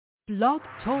Blog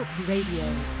Talk Radio.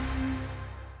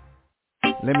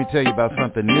 Let me tell you about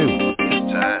something new.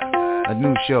 It's time. A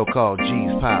new show called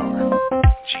G's Power.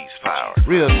 G's Power.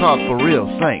 Real talk for real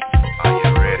saints. Are you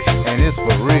ready? And it's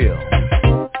for real.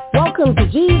 Welcome to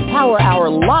G's Power Hour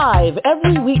live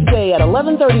every weekday at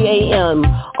 11:30 a.m.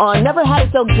 on Never Had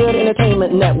It So Good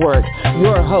Entertainment Network.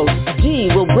 Your host, G,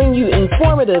 will bring you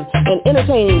informative and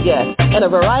entertaining guests and a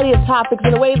variety of topics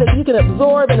in a way that you can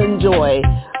absorb and enjoy.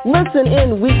 Listen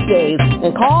in weekdays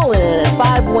and call in at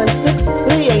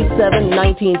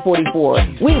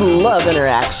 516-387-1944. We love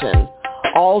interaction.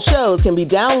 All shows can be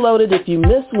downloaded if you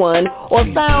miss one or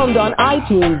found on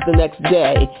iTunes the next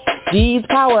day. G's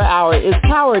Power Hour is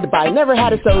powered by Never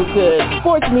Had It So Good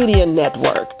Sports Media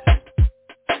Network.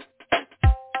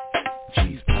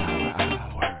 G's Power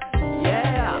Hour.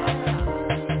 Yeah.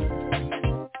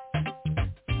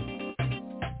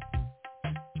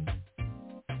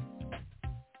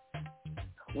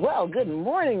 Well, good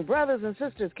morning, brothers and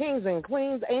sisters, kings and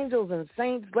queens, angels and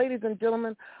saints, ladies and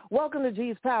gentlemen. Welcome to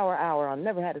G's Power Hour on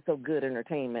Never Had It So Good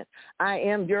Entertainment. I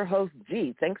am your host,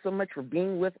 G. Thanks so much for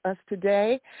being with us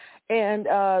today. And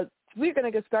we're going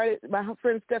to get started. My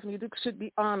friend Stephanie Duke should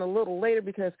be on a little later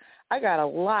because I got a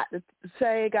lot to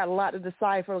say, got a lot to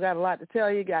decipher, got a lot to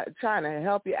tell you, trying to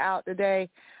help you out today.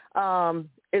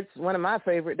 It's one of my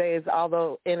favorite days,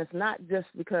 and it's not just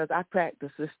because I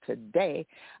practice this today.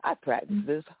 I practice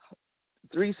this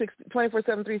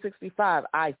 24/7, 365,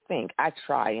 I think. I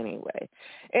try anyway.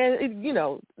 And,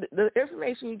 the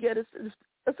information you get, it's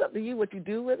up to you what you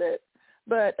do with it.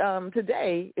 But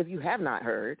today, if you have not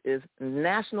heard, is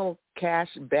National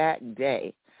Cash Back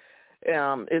Day.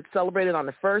 It's celebrated on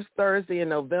the first Thursday in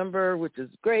November, which is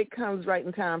great, comes right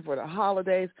in time for the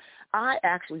holidays. I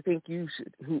actually think you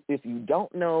should, if you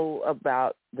don't know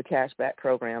about the cashback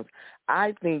programs,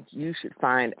 I think you should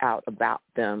find out about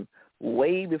them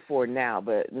way before now,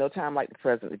 but no time like the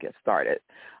present to get started.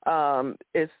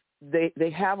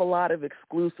 They have a lot of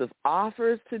exclusive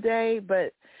offers today,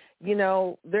 but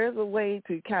there's a way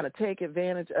to kind of take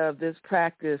advantage of this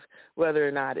practice, whether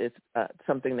or not it's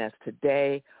something that's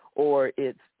today or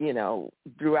it's,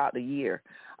 throughout the year.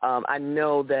 I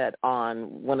know that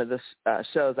on one of the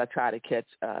shows I try to catch,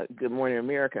 Good Morning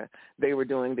America, they were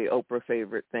doing the Oprah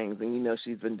favorite things. And,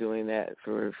 she's been doing that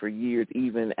for years,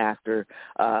 even after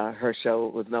her show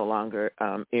was no longer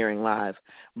airing live.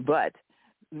 But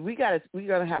we're gonna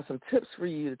have some tips for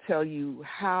you to tell you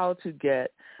how to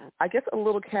get, I guess, a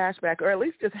little cash back, or at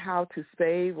least just how to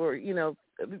save, or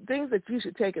things that you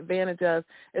should take advantage of,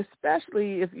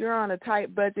 especially if you're on a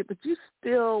tight budget, but you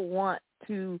still want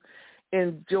to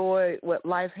enjoy what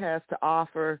life has to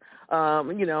offer,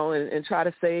 and try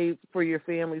to save for your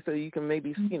family so you can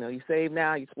maybe, you save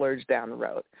now, you splurge down the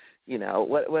road,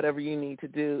 whatever you need to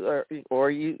do,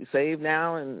 or you save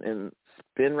now and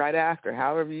spend right after.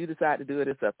 However you decide to do it,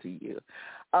 it's up to you.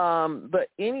 But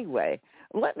anyway,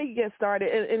 let me get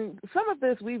started. And some of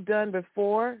this we've done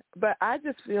before, but I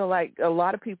just feel like a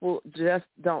lot of people just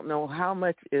don't know how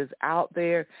much is out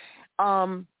there.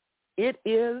 It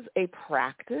is a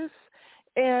practice.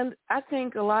 And I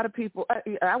think a lot of people,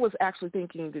 I was actually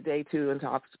thinking today, too, in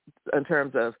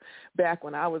terms of back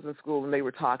when I was in school and they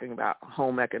were talking about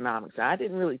home economics. I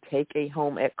didn't really take a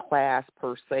home ec class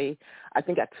per se. I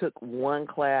think I took one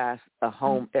class, a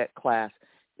home ec class.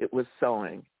 It was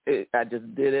sewing. I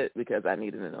just did it because I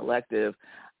needed an elective.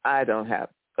 I don't have,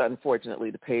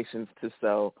 unfortunately, the patience to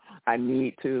sew. I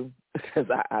need to because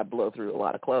I blow through a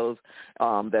lot of clothes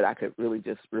that I could really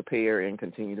just repair and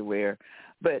continue to wear.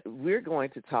 But we're going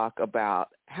to talk about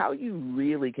how you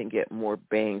really can get more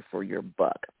bang for your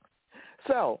buck.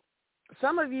 So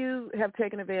some of you have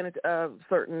taken advantage of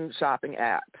certain shopping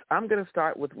apps. I'm going to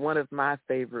start with one of my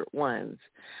favorite ones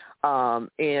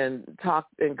and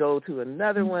go to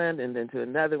another one and then to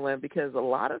another one, because a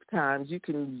lot of times you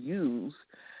can use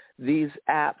these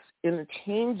apps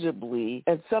interchangeably,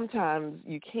 and sometimes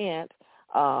you can't.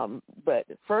 But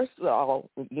first of all,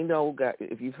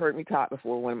 if you've heard me talk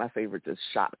before, one of my favorites is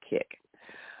Shopkick.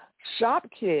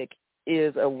 Shopkick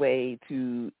is a way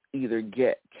to either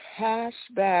get cash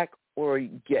back or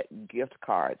get gift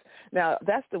cards. Now,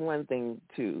 that's the one thing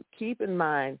to keep in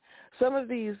mind. Some of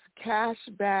these cash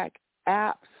back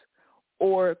apps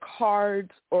or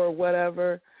cards or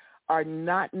whatever are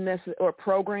not or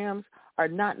programs are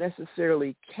not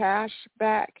necessarily cash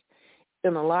back.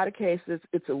 In a lot of cases,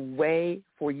 it's a way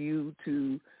for you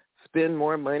to spend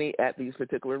more money at these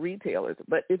particular retailers.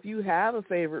 But if you have a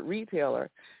favorite retailer,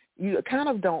 you kind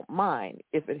of don't mind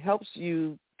if it helps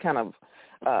you kind of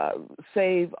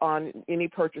save on any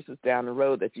purchases down the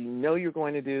road that you're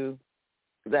going to do.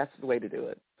 That's the way to do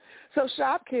it. So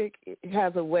Shopkick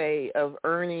has a way of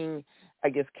earning, I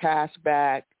guess, cash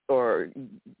back or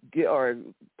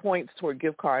points toward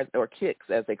gift cards or kicks,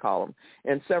 as they call them,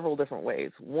 in several different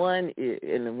ways. One,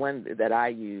 and the one that I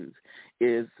use,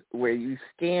 is where you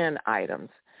scan items.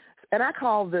 And I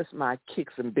call this my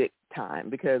kicks and bit time,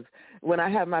 because when I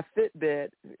have my Fitbit,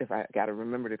 if I got to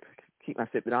remember to keep my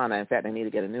Fitbit on, in fact, I need to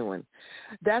get a new one,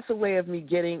 that's a way of me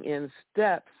getting in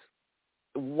steps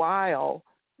while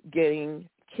getting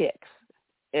kicks.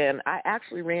 And I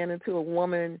actually ran into a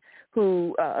woman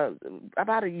who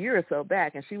about a year or so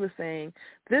back, and she was saying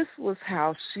this was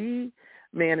how she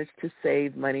managed to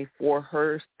save money for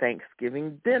her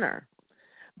Thanksgiving dinner,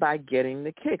 by getting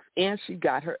the kicks. And she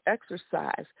got her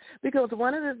exercise, because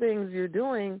one of the things you're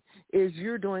doing is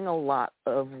you're doing a lot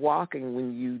of walking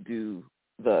when you do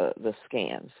the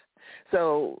scans.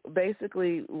 So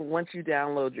basically, once you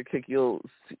download your Kick,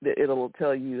 it'll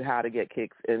tell you how to get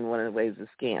kicks in one of the ways of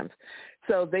scans.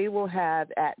 So they will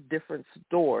have at different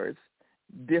stores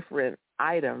different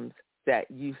items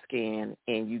that you scan,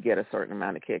 and you get a certain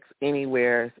amount of kicks.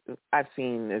 Anywhere, I've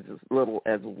seen as little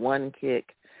as one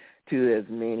kick to as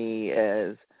many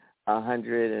as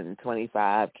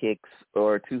 125 kicks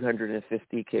or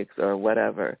 250 kicks or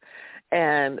whatever.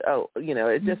 And,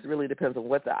 it just really depends on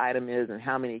what the item is and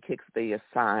how many kicks they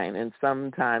assign. And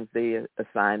sometimes they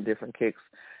assign different kicks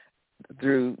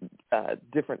through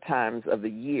different times of the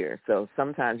year. So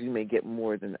sometimes you may get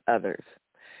more than others.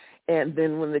 And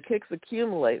then when the kicks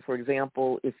accumulate, for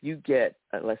example, if you get,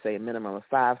 let's say, a minimum of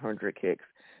 500 kicks,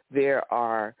 there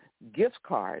are gift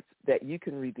cards that you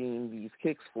can redeem these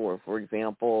kicks for. For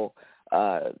example,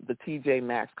 the TJ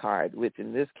Maxx card, which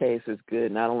in this case is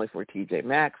good not only for TJ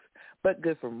Maxx, but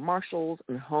good for Marshalls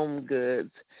and Home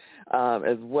Goods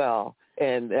as well.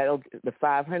 And the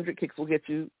 500 kicks will get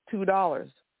you $2.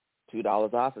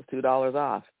 $2 off is $2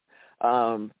 off.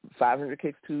 500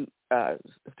 kicks, $2.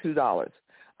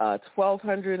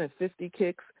 1,250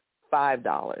 kicks,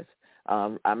 $5.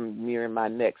 I'm nearing my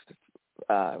next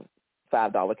 $5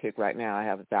 kick right now. I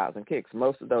have 1,000 kicks.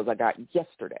 Most of those I got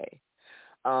yesterday.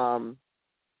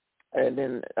 And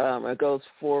then it goes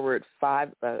forward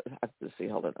let's see,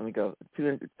 hold on. Let me go.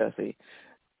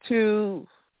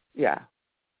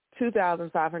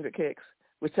 2,500 kicks,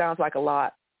 which sounds like a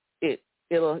lot. You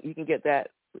can get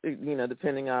that,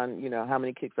 depending on, how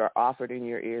many kicks are offered in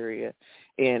your area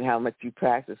and how much you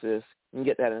practice this. You can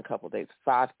get that in a couple of days,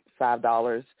 $5,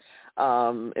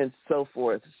 and so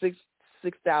forth.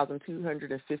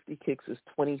 6,250 kicks is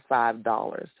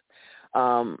 $25.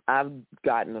 I've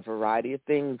gotten a variety of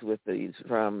things with these,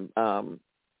 from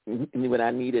when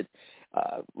I needed,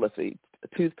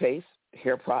 toothpaste,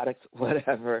 hair products,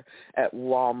 whatever, at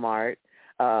Walmart.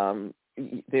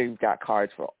 They've got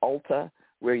cards for Ulta,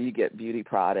 where you get beauty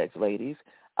products, ladies.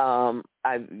 I've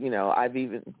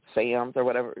even Sam's or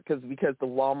whatever, because the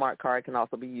Walmart card can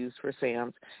also be used for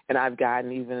Sam's, and I've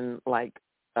gotten even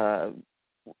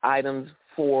items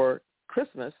for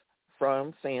Christmas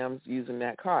from Sam's using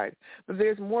that card. But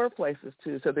there's more places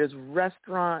too. So there's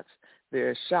restaurants,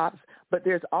 there's shops, but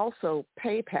there's also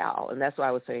PayPal, and that's why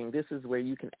I was saying this is where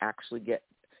you can actually get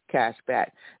cash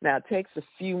back. Now, it takes a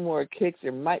few more kicks.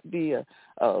 There might be a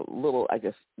little, I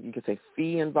guess you could say,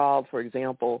 fee involved. For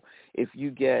example, if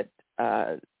you get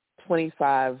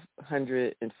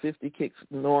 2,550 kicks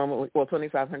normally,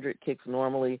 2,500 kicks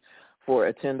normally for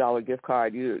a $10 gift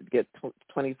card, you get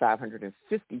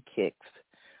 2,550 kicks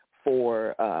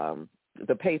for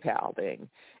the PayPal thing.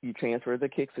 You transfer the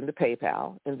kicks into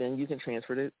PayPal, and then you can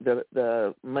transfer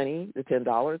the money, the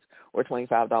 $10 or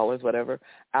 $25, whatever,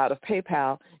 out of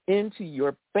PayPal into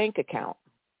your bank account.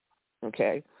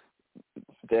 Okay,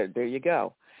 there you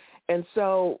go. And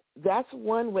so that's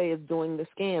one way of doing the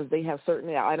scans. They have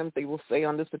certain items they will say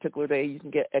on this particular day you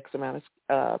can get X amount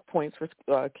of points for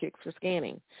kicks for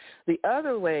scanning. The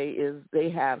other way is they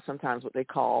have sometimes what they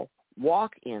call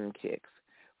walk-in kicks,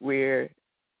 where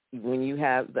when you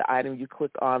have the item, you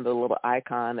click on the little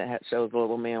icon that shows the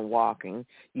little man walking.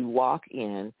 You walk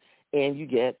in, and you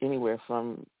get anywhere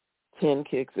from 10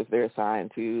 kicks if they're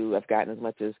assigned to. I've gotten as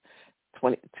much as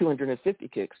 250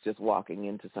 kicks just walking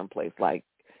into some place like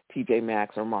TJ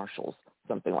Maxx or Marshalls,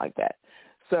 something like that.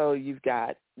 So you've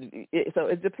got so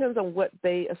it depends on what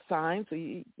they assign. So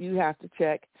you have to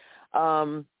check.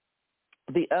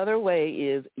 The other way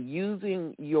is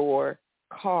using your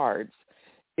cards.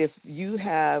 If you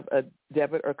have a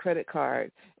debit or credit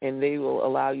card, and they will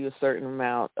allow you a certain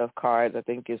amount of cards, I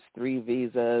think it's 3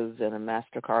 Visas and a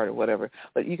MasterCard or whatever,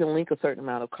 but you can link a certain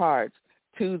amount of cards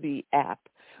to the app.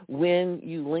 When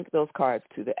you link those cards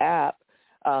to the app,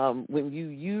 when you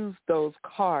use those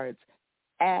cards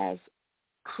as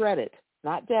credit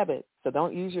not debit, so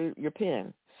don't use your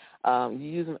PIN. You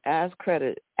use them as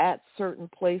credit at certain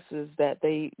places that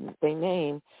they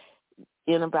name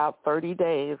in about 30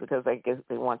 days, because I guess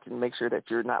they want to make sure that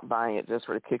you're not buying it just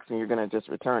for the kicks and you're going to just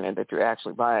return it, that you're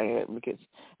actually buying it, because,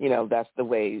 that's the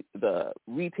way the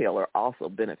retailer also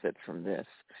benefits from this,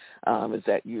 is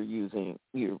that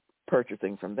you're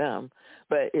purchasing from them.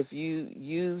 But if you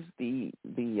use the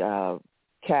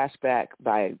cash back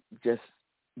by just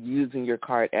using your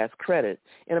card as credit,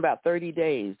 in about 30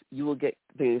 days, you will get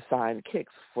the assigned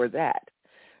kicks for that.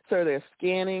 So there's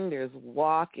scanning, there's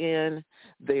walk-in,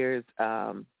 there's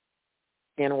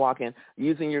walk-in,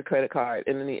 using your credit card.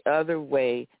 And then the other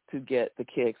way to get the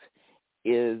kicks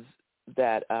is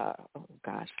that,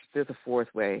 there's a fourth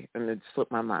way, and it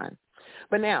slipped my mind.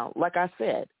 But now, like I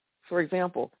said, for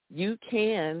example, you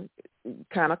can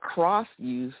kind of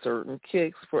cross-use certain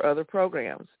kicks for other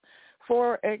programs.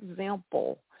 For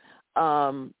example,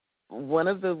 one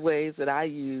of the ways that I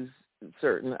use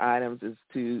certain items is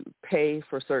to pay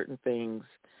for certain things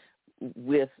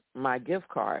with my gift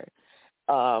card.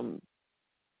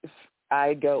 If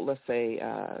I go, let's say,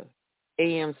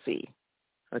 AMC.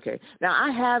 Okay. Now,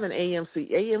 I have an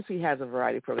AMC. AMC has a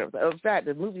variety of programs. In fact,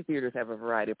 the movie theaters have a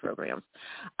variety of programs.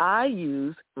 I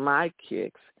use my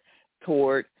kicks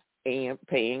toward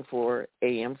paying for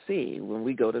AMC when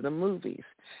we go to the movies.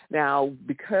 Now,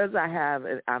 because I'm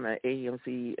an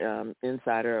AMC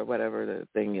insider or whatever the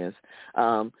thing is,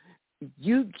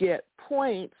 you get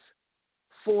points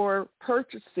for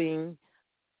purchasing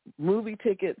movie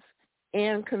tickets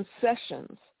and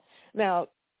concessions. Now,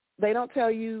 they don't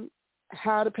tell you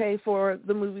how to pay for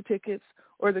the movie tickets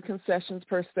or the concessions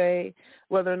per se,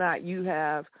 whether or not you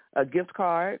have a gift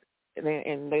card, and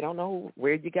they don't know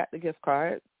where you got the gift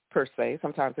card per se.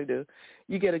 Sometimes they do.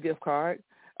 You get a gift card,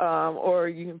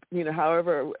 or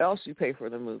however else you pay for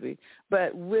the movie.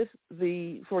 But with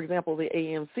for example, the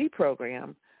AMC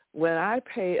program, when I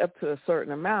pay up to a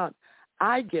certain amount,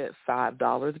 I get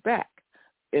 $5 back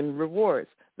in rewards.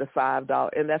 The $5,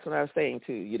 and that's what I was saying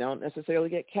too. You don't necessarily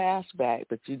get cash back,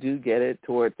 but you do get it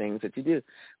toward things that you do.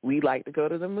 We like to go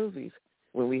to the movies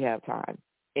when we have time,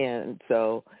 and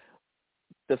so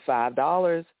the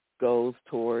 $5 goes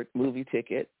toward movie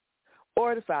ticket,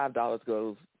 or the $5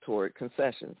 goes toward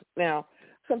concessions. Now,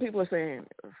 some people are saying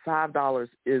 $5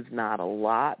 is not a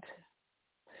lot,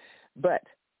 but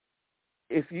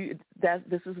this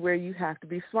is where you have to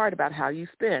be smart about how you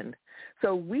spend.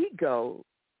 So we go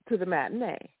to the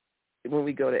matinee when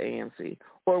we go to AMC,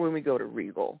 or when we go to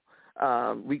Regal.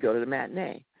 We go to the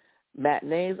matinee.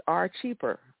 Matinees are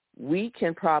cheaper. We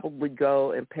can probably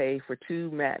go and pay for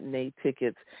 2 matinee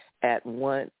tickets at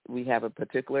one. We have a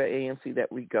particular AMC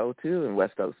that we go to in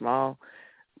West Oaks Mall.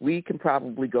 We can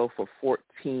probably go for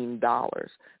 $14.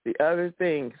 The other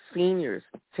thing, seniors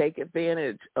take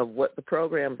advantage of what the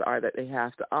programs are that they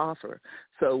have to offer.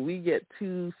 So we get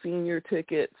 2 senior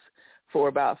tickets for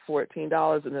about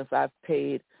 $14, and if I've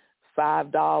paid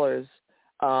 $5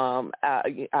 out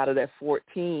of that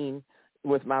 $14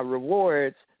 with my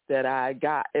rewards that I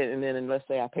got, and then let's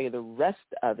say I pay the rest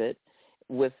of it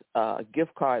with a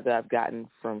gift card that I've gotten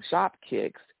from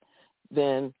ShopKicks,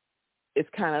 then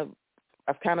I've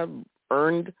kind of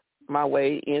earned my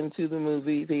way into the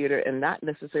movie theater and not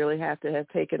necessarily have to have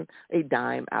taken a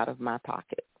dime out of my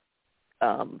pocket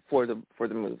for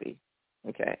the movie.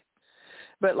 Okay.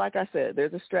 But like I said,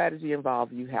 there's a strategy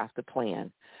involved. You have to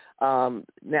plan.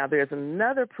 Now, there's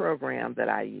another program that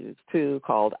I use, too,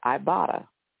 called Ibotta.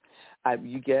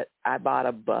 You get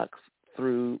Ibotta bucks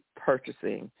through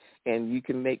purchasing, and you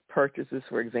can make purchases.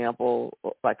 For example,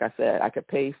 like I said, I could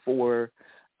pay for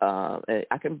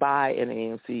I can buy an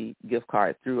AMC gift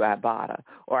card through Ibotta,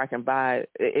 or I can buy,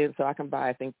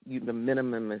 I think the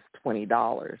minimum is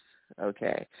 $20,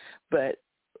 okay? But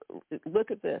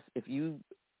look at this. If you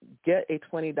get a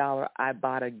 $20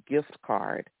 Ibotta gift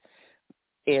card,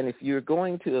 and if you're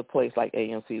going to a place like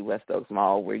AMC West Oaks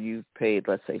Mall where you've paid,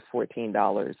 let's say,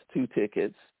 $14, 2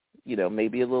 tickets,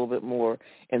 maybe a little bit more,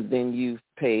 and then you've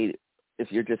paid,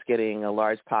 if you're just getting a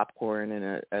large popcorn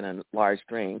and a large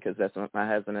drink, because that's what my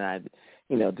husband and I,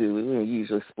 do. We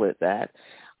usually split that.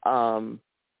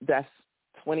 That's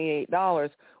 $28.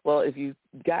 Well, if you've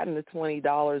gotten the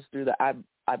 $20 through the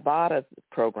Ibotta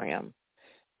program,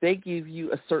 they give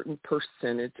you a certain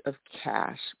percentage of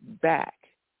cash back.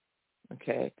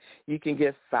 Okay, you can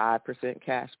get 5%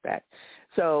 cash back.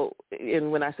 So, and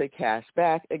when I say cash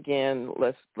back, again,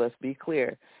 let's be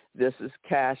clear. This is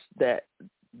cash that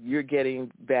you're getting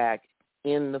back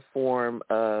in the form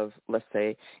of, let's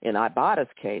say, in Ibotta's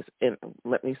case, and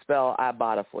let me spell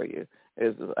Ibotta for you.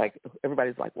 It's like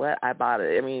everybody's like, what? I bought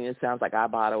it. I mean, it sounds like I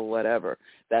bought a whatever.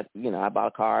 That, I bought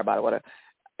a car, I bought a whatever.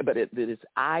 But it is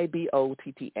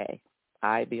IBOTTA.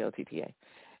 IBOTTA.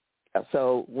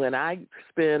 So when I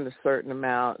spend a certain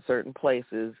amount, certain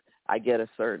places, I get a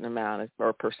certain amount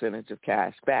or percentage of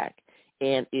cash back,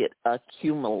 and it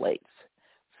accumulates.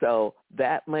 So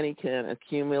that money can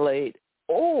accumulate,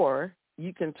 or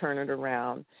you can turn it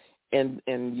around and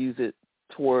use it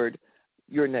toward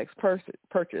your next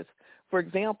purchase. For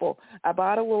example,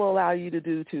 Ibotta will allow you to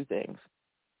do two things.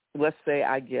 Let's say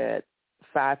I get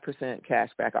 5% cash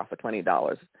back off of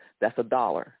 $20. That's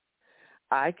 $1.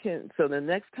 So the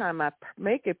next time I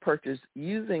make a purchase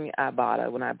using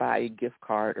Ibotta, when I buy a gift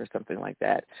card or something like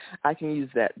that, I can use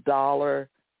that $1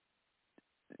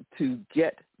 to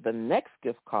get the next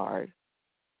gift card.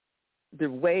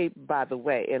 By the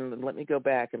way, and let me go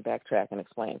back and backtrack and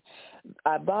explain.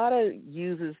 Ibotta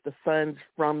uses the funds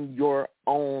from your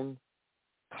own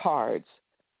cards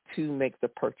to make the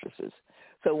purchases.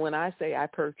 So when I say I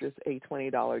purchase a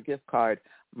 $20 gift card,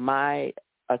 my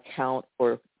account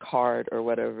or card or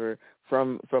whatever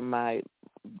from my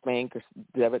bank or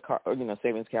debit card or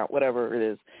savings account, whatever it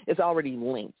is, it's already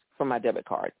linked from my debit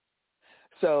card.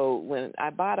 So when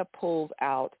Ibotta pulls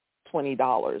out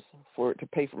 $20 to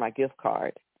pay for my gift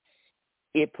card,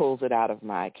 it pulls it out of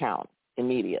my account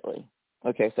immediately.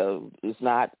 Okay, so it's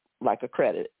not like a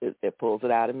credit. It pulls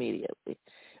it out immediately.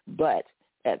 But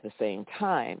at the same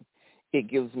time, it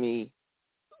gives me,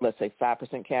 let's say,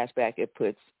 5% cash back. It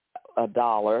puts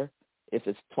 $1. If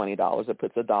it's $20, it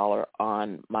puts $1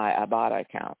 on my Ibotta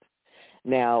account.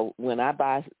 Now, when I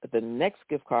buy the next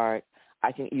gift card,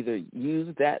 I can either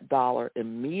use that $1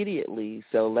 immediately.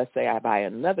 So let's say I buy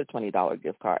another $20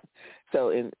 gift card.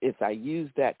 So if I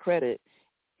use that credit,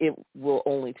 it will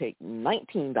only take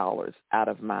 $19 out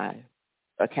of my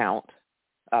account,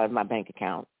 out of my bank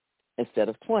account, instead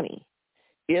of $20,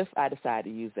 if I decide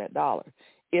to use that $1.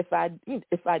 If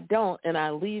I don't and I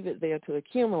leave it there to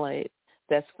accumulate,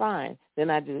 that's fine.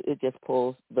 Then it just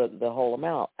pulls the whole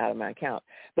amount out of my account.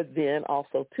 But then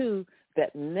also too,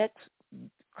 that next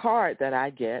card that I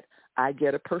get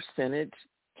a percentage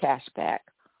cash back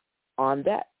on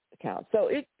that account. So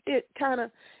it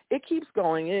keeps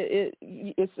going. You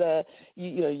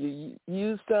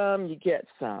use some, you get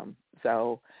some.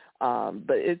 So,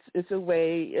 but it's a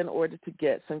way in order to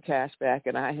get some cash back,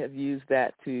 and I have used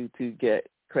that to get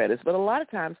credits. But a lot of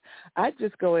times I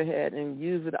just go ahead and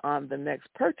use it on the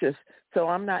next purchase, so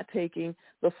I'm not taking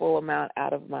the full amount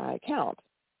out of my account.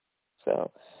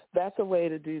 So that's a way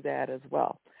to do that as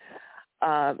well.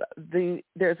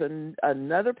 There's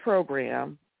another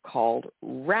program called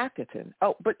Rakuten.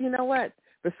 Oh, but you know what?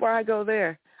 Before I go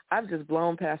there, I've just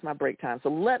blown past my break time. So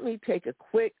let me take a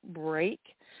quick break.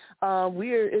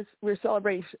 We're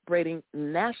celebrating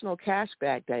National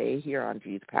Cashback Day here on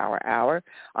G's Power Hour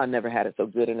on Never Had It So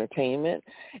Good Entertainment,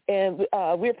 and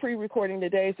we're pre-recording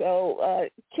today, so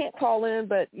can't call in,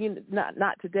 but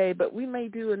not today. But we may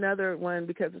do another one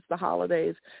because it's the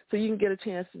holidays, so you can get a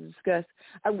chance to discuss.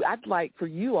 I'd like for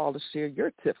you all to share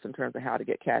your tips in terms of how to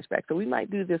get cash back, so we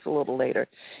might do this a little later.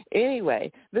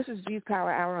 Anyway, this is G's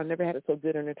Power Hour on Never Had It So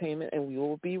Good Entertainment, and we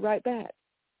will be right back.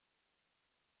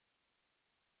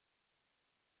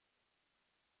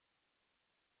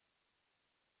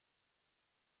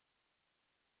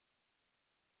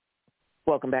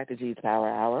 Welcome back to G's Power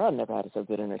Hour on Never Had It So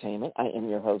Good Entertainment. I am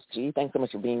your host, G. Thanks so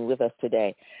much for being with us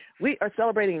today. We are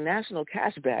celebrating National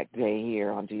Cashback Day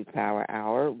here on G's Power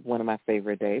Hour, one of my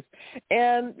favorite days.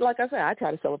 And like I said, I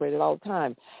try to celebrate it all the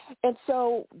time. And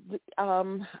so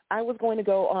I was going to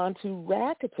go on to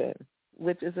Rakuten,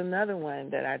 which is another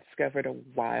one that I discovered a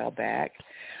while back.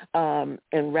 And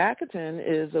Rakuten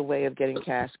is a way of getting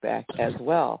cash back as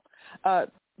well.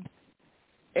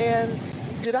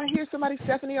 And did I hear somebody?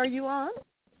 Stephanie, are you on?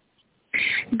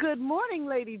 Good morning,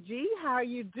 Lady G. How are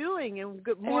you doing? And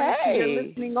good morning to your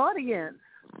listening audience.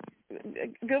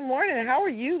 Good morning. How are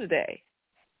you today?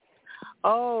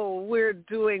 Oh, we're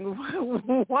doing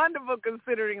wonderful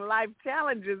considering life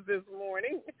challenges this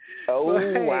morning. Oh,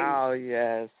 wow,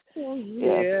 yes.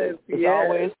 Yes, it's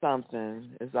always something.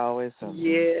 It's always something.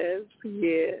 Yes.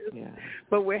 Yeah.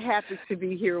 But we're happy to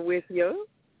be here with you.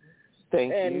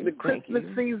 Thank you. And the Christmas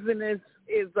season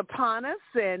is upon us.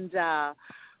 And,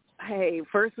 hey,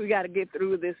 first we got to get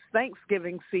through this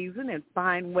Thanksgiving season and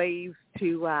find ways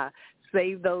to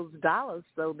save those dollars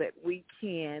so that we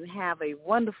can have a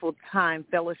wonderful time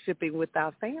fellowshipping with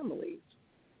our families.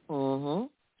 Mm-hmm.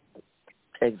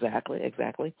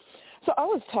 Exactly. So I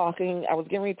was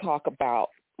getting ready to talk about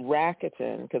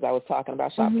Rakuten, because I was talking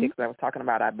about Shopkicks, and I was talking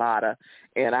about Ibotta,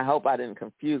 and I hope I didn't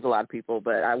confuse a lot of people,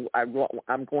 but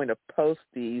I'm going to post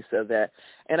these so that,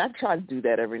 and I try to do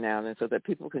that every now and then so that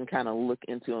people can kind of look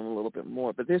into them a little bit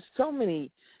more. But there's so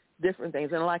many different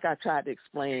things, and like I tried to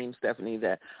explain, Stephanie,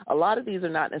 that a lot of these are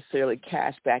not necessarily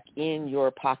cash back in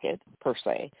your pocket per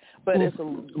se, but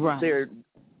they're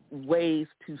ways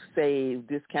to save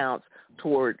discounts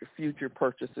toward future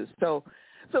purchases. So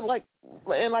like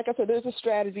I said, there's a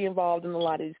strategy involved in a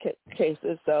lot of these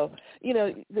cases. So,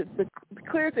 the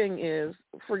clear thing is,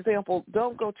 for example,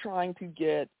 don't go trying to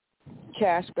get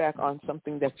cash back on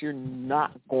something that you're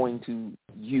not going to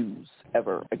use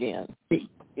ever again.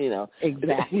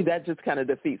 Exactly. That just kind of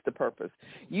defeats the purpose.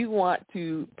 You want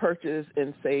to purchase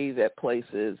and save at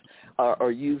places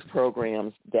or use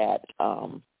programs that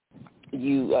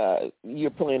you're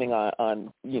planning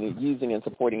on using and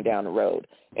supporting down the road,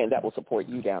 and that will support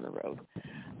you down the road.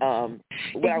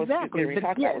 What I was going to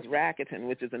talk about was Rakuten,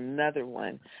 which is another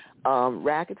one.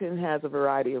 Rakuten has a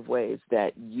variety of ways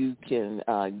that you can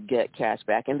get cash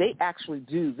back, and they actually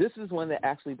do. This is one that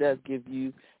actually does give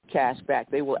you cash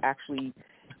back. They will actually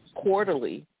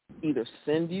quarterly either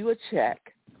send you a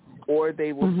check or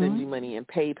they will send you money in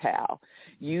PayPal.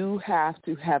 You have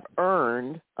to have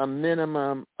earned a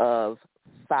minimum of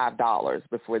 $5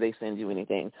 before they send you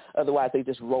anything. Otherwise, they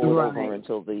just roll it over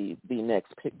until the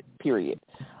next period.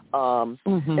 And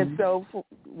so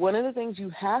one of the things you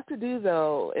have to do,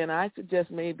 though, and I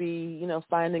suggest maybe,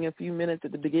 finding a few minutes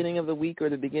at the beginning of the week or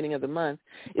the beginning of the month,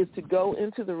 is to go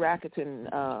into the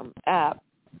Rakuten app,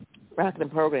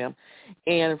 Rakuten program,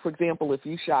 and, for example, if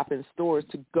you shop in stores,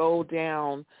 to go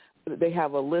down, they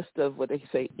have a list of what they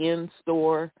say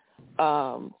in-store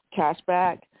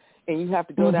cashback, and you have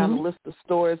to go down the list of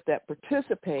stores that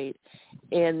participate.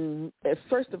 And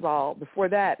first of all, before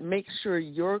that, make sure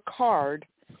your card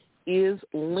is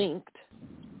linked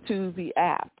to the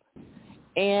app.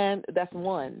 And that's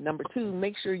one. Number two,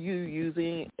 make sure you're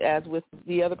using, as with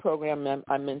the other program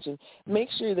I mentioned, make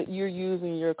sure that you're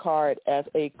using your card as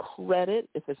a credit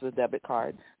if it's a debit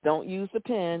card. Don't use the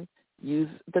PIN, use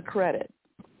the credit,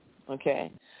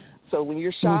 okay? So when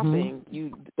you're shopping,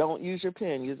 you don't use your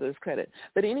PIN, use it as credit.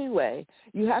 But anyway,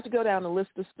 you have to go down the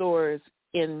list of stores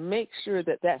and make sure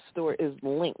that that store is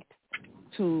linked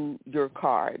to your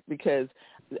card, because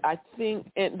I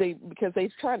think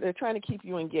they're trying to keep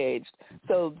you engaged,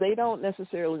 so they don't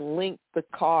necessarily link the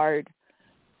card,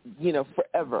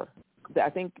 forever.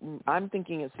 I'm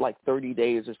thinking it's like 30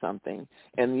 days or something,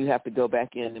 and you have to go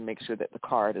back in and make sure that the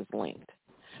card is linked.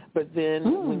 But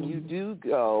then when you do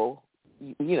go,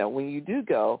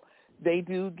 they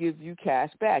do give you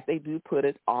cash back. They do put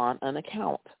it on an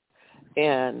account,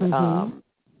 and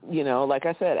like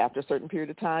I said, after a certain period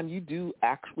of time, you do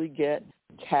actually get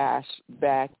cash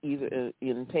back either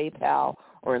in PayPal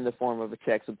or in the form of a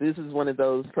check. So this is one of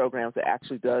those programs that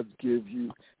actually does give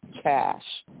you cash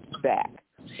back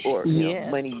or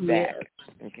money back.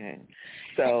 Okay.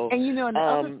 So and the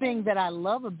other thing that I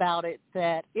love about it,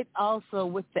 that it also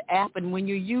with the app, and when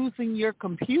you're using your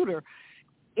computer,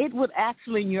 it would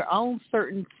actually, in your own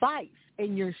certain sites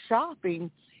and you're shopping,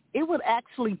 it would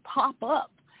actually pop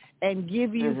up and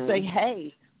give you, say,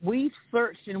 hey, we've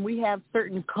searched and we have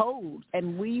certain codes,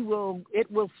 and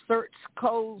it will search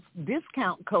codes,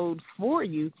 discount codes for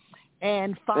you,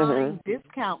 and find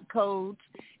discount codes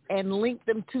and link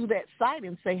them to that site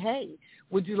and say, hey,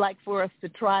 would you like for us to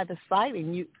try the site,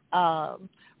 and you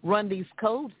run these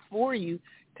codes for you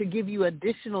to give you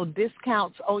additional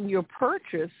discounts on your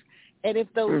purchase. And if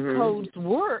those codes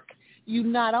work, you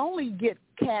not only get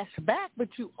cash back, but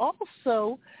you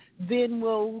also then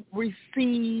will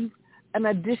receive an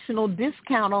additional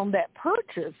discount on that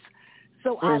purchase.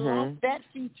 So I like that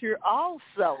feature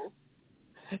also.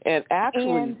 And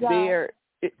actually,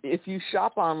 if you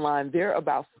shop online, there are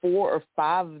about 4 or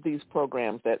 5 of these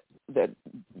programs that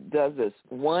does this.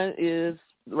 One is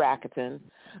Rakuten.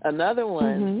 Another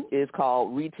one is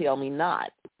called Retail Me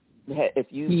Not. If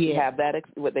you have that,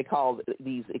 what they call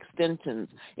these extensions,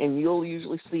 and you'll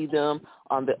usually see them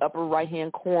on the upper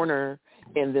right-hand corner,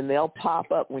 and then they'll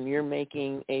pop up when you're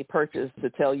making a purchase to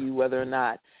tell you whether or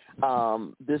not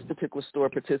this particular store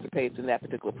participates in that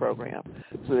particular program.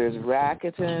 So there's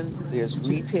Rakuten, there's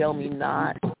Retail Me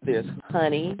Not, there's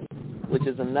Honey, which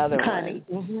is another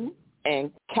one.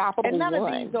 And Capital One. And none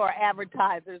of these are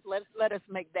advertisers. Let us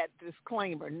make that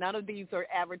disclaimer. None of these are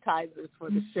advertisers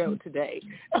for the show today.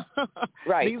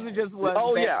 Right. These are just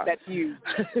ones that use.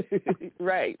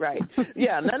 Right.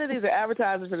 Yeah, none of these are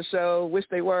advertisers for the show. Wish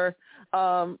they were.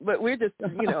 But we're just,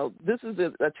 this is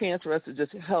a chance for us to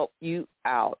just help you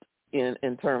out in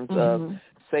terms of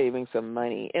saving some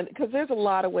money. And because there's a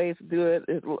lot of ways to do it,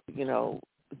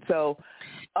 so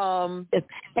and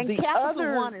the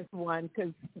Capital One is one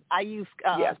because I use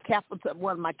Capital.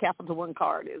 One of my Capital One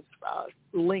card is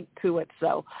linked to it,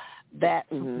 so that's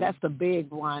the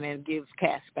big one and gives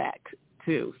cash back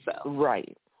too. So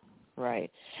right,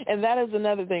 and that is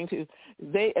another thing too.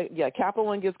 Capital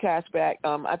One gives cash back.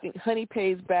 I think Honey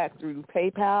pays back through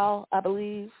PayPal, I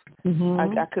believe.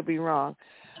 I could be wrong,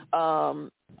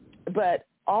 but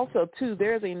also too,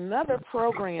 there's another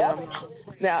program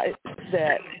now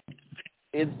that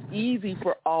is easy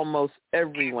for almost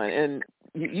everyone, and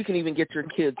you can even get your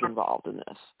kids involved in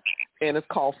this, and it's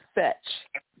called Fetch.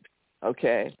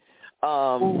 Okay,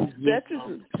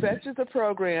 Fetch is a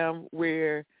program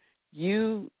where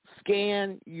you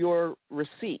scan your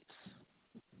receipts,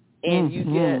 and you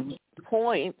get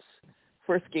points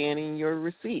for scanning your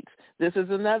receipts. This is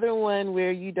another one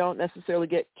where you don't necessarily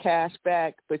get cash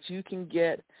back, but you can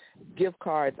get gift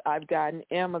cards. I've gotten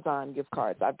Amazon gift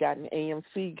cards. I've gotten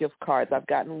AMC gift cards. I've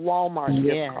gotten Walmart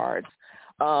gift cards,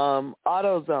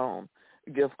 AutoZone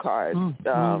gift cards.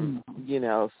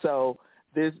 So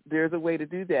there's a way to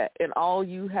do that. And all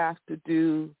you have to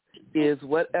do is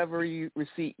whatever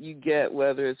receipt you get,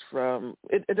 whether it's from,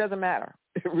 it doesn't matter.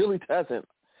 It really doesn't.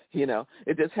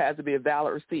 It just has to be a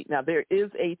valid receipt. Now, there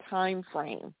is a time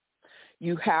frame.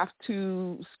 You have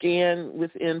to scan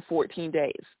within 14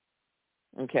 days.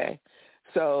 Okay.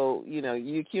 So,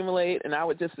 you accumulate, and I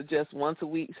would just suggest once a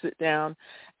week sit down.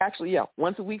 Actually,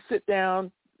 once a week sit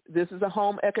down. This is a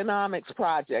home economics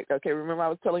project. Okay, remember I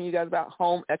was telling you guys about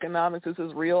home economics. This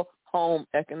is real home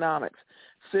economics.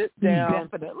 Sit down.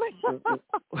 Definitely.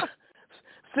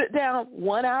 Sit down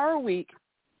 1 hour a week.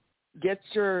 Get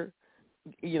your,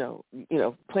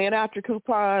 plan out your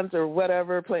coupons or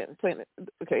whatever. Plan.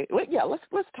 Okay,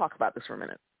 let's talk about this for a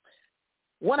minute.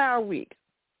 1 hour a week.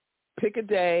 Pick a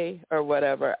day or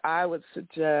whatever. I would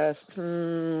suggest,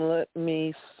 let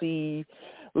me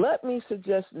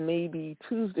suggest maybe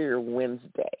Tuesday or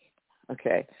Wednesday,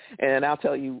 okay? And I'll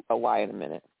tell you why in a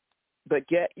minute. But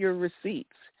get your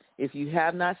receipts. If you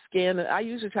have not scanned them, I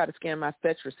usually try to scan my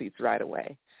Fetch receipts right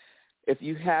away. If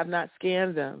you have not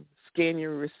scanned them, scan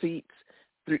your receipts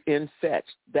in Fetch.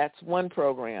 That's one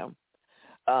program.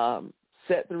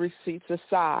 Set the receipts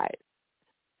aside.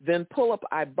 Then pull up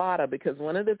Ibotta, because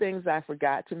one of the things I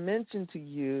forgot to mention to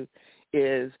you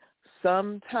is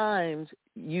sometimes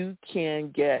you can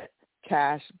get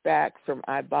cash back from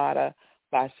Ibotta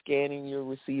by scanning your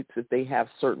receipts if they have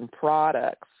certain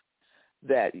products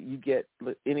that you get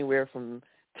anywhere from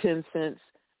 10 cents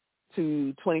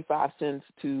to 25 cents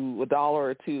to $1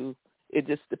 or $2. It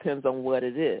just depends on what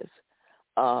it is.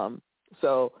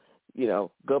 So,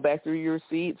 go back through your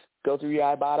receipts, go through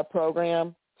your Ibotta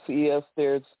program, see if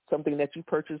there's something that you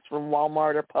purchased from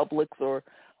Walmart or Publix or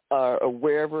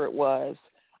wherever it was,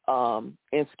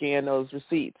 and scan those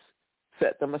receipts.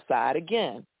 Set them aside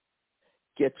again.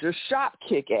 Get your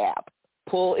ShopKick app.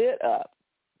 Pull it up.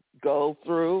 Go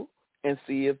through and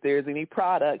see if there's any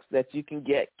products that you can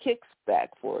get kicks back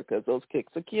for, because those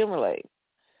kicks accumulate.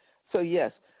 So,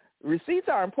 yes, receipts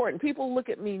are important. People look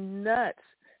at me nuts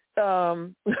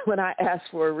when I ask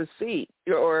for a receipt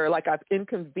or like I've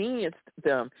inconvenienced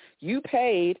them. You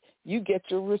paid, you get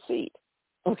your receipt,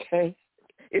 okay?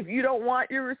 If you don't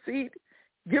want your receipt,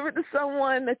 give it to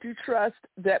someone that you trust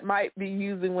that might be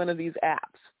using one of these apps.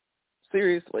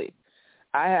 Seriously.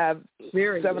 I have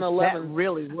 7-Elevens. That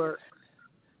really works.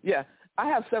 Yeah. I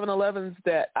have 7-Elevens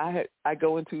that I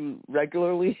go into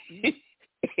regularly,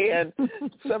 and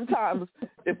sometimes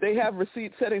if they have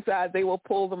receipts set aside, they will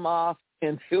pull them off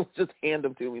and he'll just hand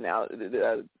them to me. Now,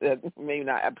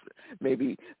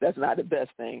 maybe that's not the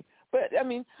best thing. But, I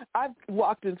mean, I've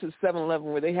walked into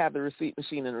 7-Eleven where they have the receipt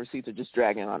machine and the receipts are just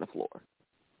dragging on the floor.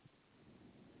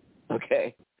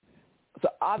 Okay. So,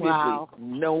 obviously,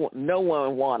 no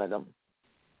one wanted them.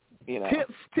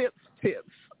 Tips.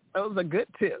 Those are good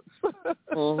tips.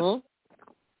 Mm-hmm.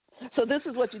 So this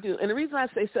is what you do. And the reason I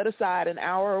say set aside an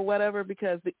hour or whatever,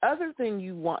 because the other thing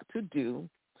you want to do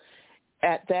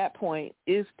at that point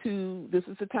is this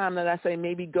is the time that I say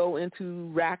maybe go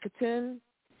into Rakuten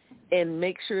and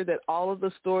make sure that all of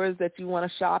the stores that you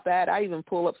want to shop at, I even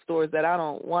pull up stores that I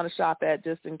don't want to shop at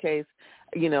just in case,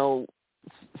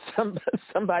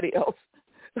 somebody else,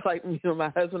 like, my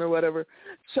husband or whatever,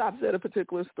 shops at a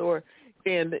particular store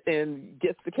and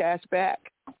gets the cash back.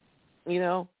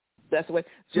 That's the way.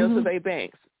 Joseph A.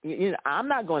 Banks. I'm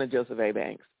not going to Joseph A.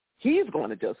 Banks. He's going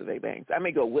to Joseph A. Banks. I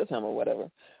may go with him or whatever.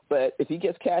 But if he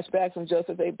gets cash back from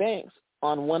Joseph A. Banks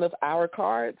on one of our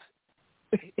cards,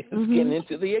 it's getting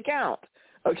into the account.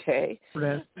 Okay.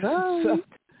 Right.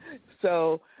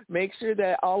 So make sure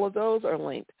that all of those are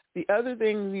linked. The other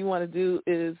thing you want to do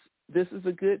is this is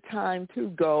a good time to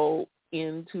go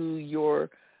into your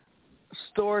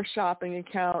store shopping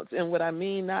accounts. And what I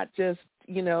mean, not just,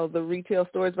 the retail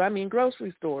stores, but I mean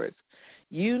grocery stores.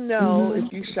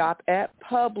 If you shop at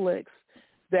Publix,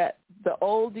 that the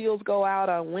old deals go out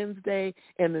on Wednesday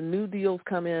and the new deals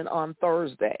come in on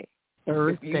Thursday.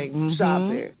 If you shop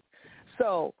there.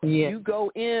 So you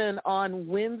go in on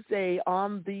Wednesday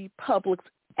on the Publix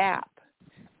app.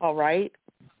 All right.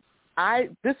 I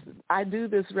do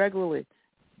this regularly.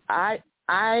 I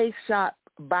shop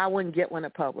buy one, get one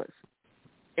at Publix.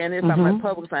 And if I'm at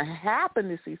Publix and I happen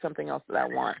to see something else that I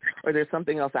want or there's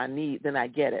something else I need, then I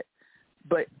get it.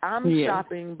 But I'm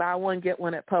shopping buy one, get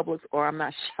one at Publix, or I'm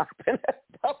not shopping at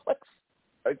Publix.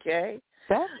 Okay?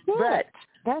 That's good.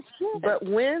 That's good. But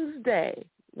Wednesday,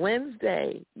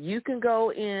 you can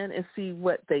go in and see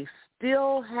what they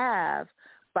still have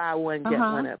buy one, get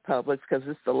one at Publix because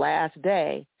it's the last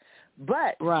day.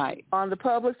 But on the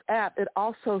Publix app, it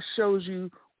also shows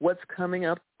you what's coming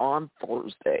up on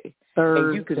Thursday.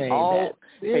 And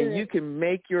you can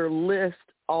make your list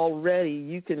already.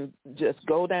 You can just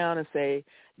go down and say,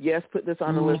 yes, put this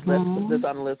on the list, let's put this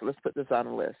on the list, let's put this on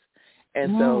the list.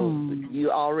 And so you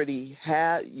already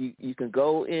have, you can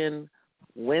go in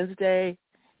Wednesday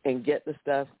and get the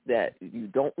stuff that you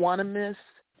don't want to miss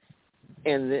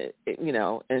and,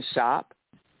 and shop.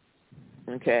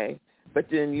 Okay. But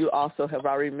then you also have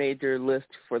already made your list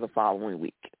for the following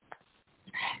week.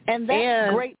 And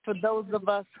that's great for those of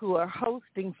us who are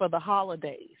hosting for the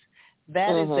holidays.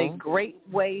 That is a great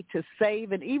way to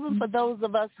save. And even for those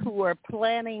of us who are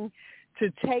planning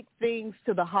to take things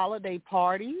to the holiday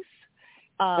parties,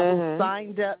 who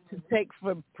signed up to take,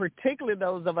 for particularly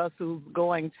those of us who's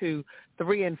going to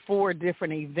 3 and 4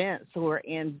 different events who are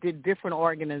in different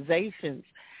organizations.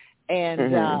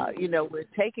 And, we're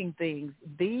taking things.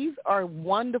 These are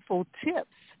wonderful tips.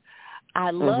 I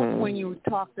love when you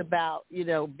talked about,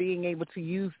 being able to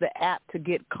use the app to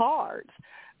get cards.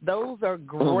 Those are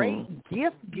great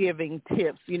gift-giving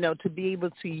tips, to be able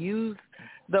to use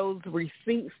those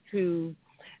receipts, to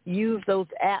use those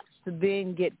apps to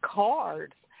then get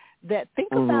cards. That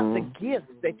think about the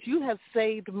gifts that you have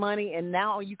saved money, and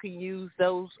now you can use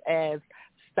those as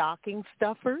stocking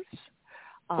stuffers.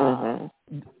 I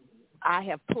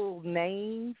have pulled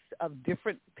names of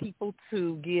different people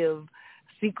to give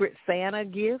Secret Santa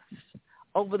gifts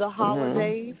over the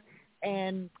holidays.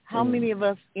 And how many of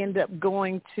us end up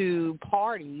going to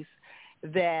parties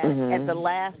that at the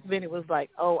last minute was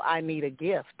like, oh, I need a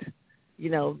gift.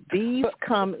 These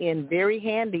come in very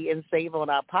handy and save on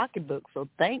our pocketbook. So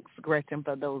thanks, Gretchen,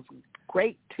 for those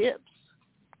great tips.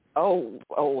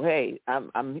 Hey,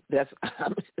 I'm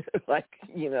like,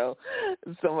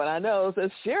 someone I know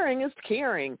says sharing is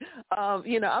caring.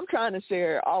 I'm trying to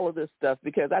share all of this stuff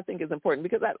because I think it's important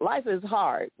because life is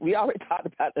hard. We already talked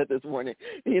about that this morning.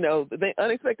 The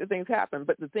unexpected things happen,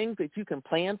 but the things that you can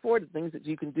plan for, the things that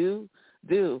you can do.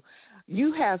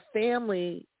 You have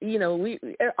family,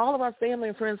 all of our family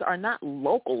and friends are not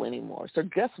local anymore. So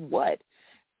guess what?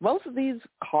 Most of these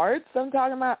cards I'm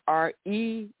talking about are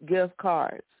e-gift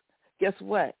cards. Guess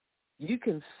what? You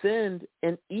can send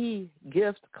an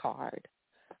e-gift card,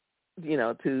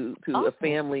 to a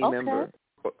family member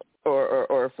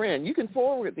or a friend. You can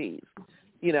forward these,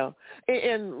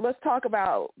 And let's talk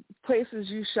about places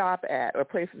you shop at or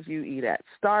places you eat at.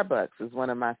 Starbucks is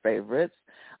one of my favorites.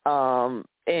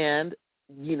 And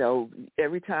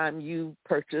every time you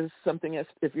purchase something,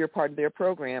 if you're part of their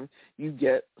program, you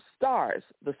get stars.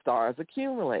 The stars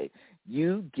accumulate.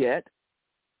 You get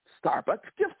Starbucks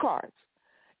gift cards.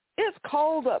 It's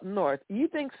cold up north. You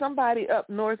think somebody up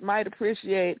north might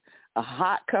appreciate a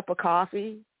hot cup of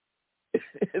coffee,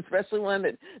 especially one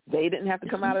that they didn't have to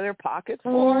come out of their pockets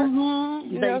for?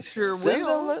 They sure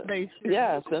will.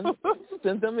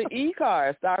 Send them an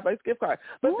e-card, Starbucks gift card.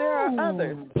 But there are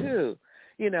others, too.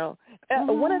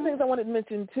 One of the things I wanted to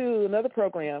mention, too, another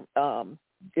program,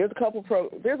 there's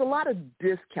a lot of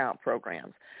discount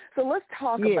programs. So let's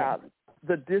talk about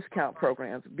the discount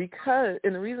programs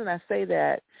and the reason I say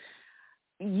that,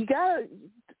 you got to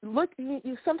look,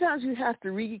 sometimes you have to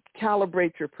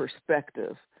recalibrate your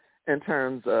perspective in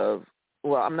terms of,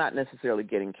 well, I'm not necessarily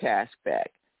getting cash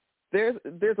back. There's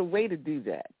a way to do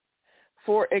that.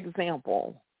 For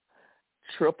example,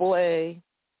 AAA,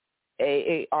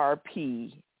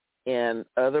 AARP, and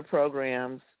other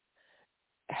programs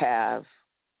have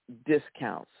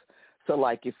discounts. So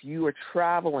like if you are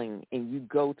traveling and you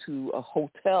go to a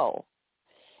hotel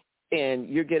and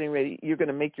you're going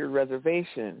to make your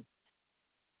reservation,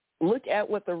 look at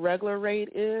what the regular rate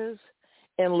is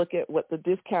and look at what the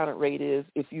discounted rate is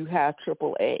if you have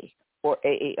AAA or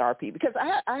AARP. Because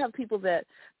I have people that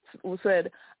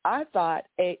said, I thought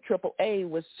AAA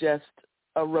was just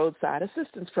a roadside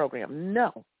assistance program.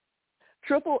 No.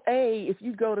 AAA, if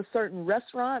you go to certain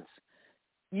restaurants,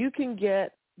 you can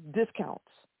get discounts.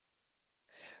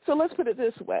 So let's put it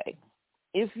this way.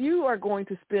 If you are going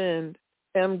to spend,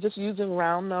 and I'm just using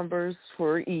round numbers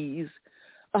for ease,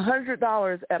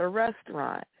 $100 at a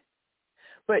restaurant,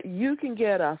 but you can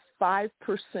get a 5%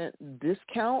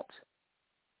 discount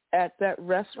at that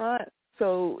restaurant,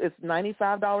 so it's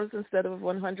 $95 instead of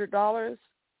 $100,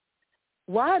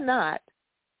 why not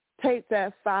take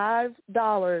that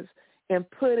 $5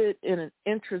 and put it in an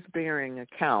interest-bearing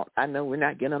account? I know we're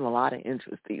not getting a lot of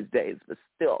interest these days, but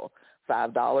still,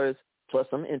 $5 plus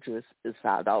some interest is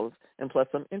 $5 and plus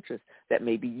some interest that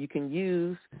maybe you can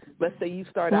use. Let's say you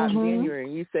start out in January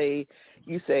and you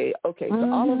say, okay,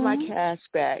 so all of my cash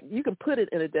back, you can put it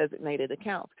in a designated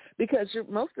account because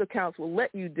most of the accounts will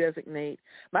let you designate.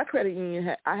 My credit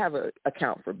union, I have an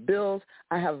account for bills.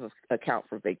 I have an account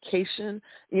for vacation.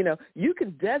 You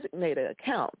can designate an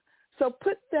account. So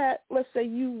put that, let's say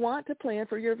you want to plan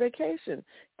for your vacation.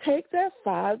 Take that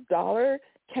 $5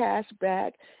 cash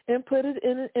back and put it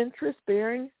in an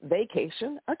interest-bearing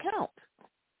vacation account.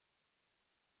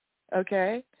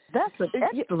 Okay? That's an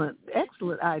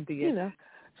excellent idea.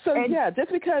 So,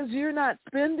 just because you're not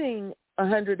spending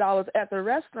 $100 at the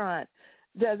restaurant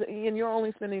and you're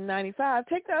only spending $95,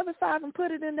 take the other $5 and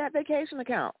put it in that vacation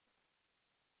account.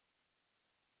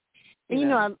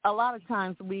 A lot of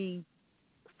times we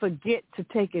forget to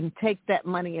take that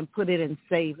money and put it in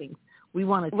savings. We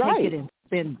want to take it and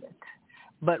spend it.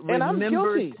 But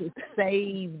remember to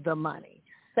save the money.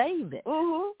 Save it.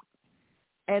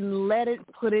 And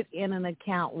put it in an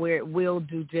account where it will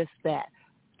do just that.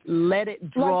 Let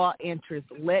it draw interest.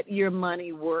 Let your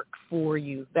money work for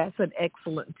you. That's an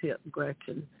excellent tip,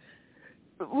 Gretchen.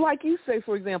 Like you say,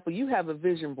 for example, you have a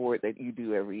vision board that you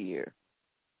do every year.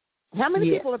 How many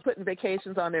people are putting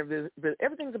vacations on their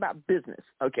everything's about business,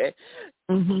 okay?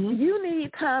 You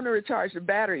need time to recharge the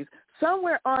batteries.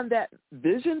 Somewhere on that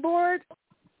vision board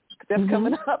that's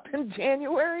coming up in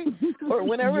January or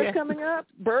whenever it's coming up,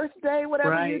 birthday,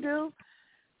 whatever you do,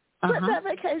 put that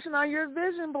vacation on your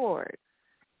vision board.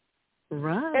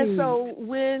 Right. And so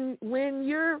when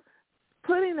you're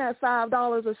putting that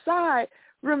 $5 aside,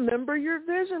 remember your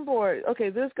vision board. Okay,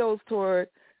 this goes toward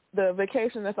the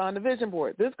vacation that's on the vision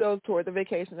board. This goes toward the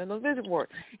vacation on the vision board.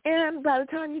 And by the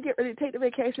time you get ready to take the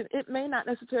vacation, it may not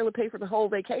necessarily pay for the whole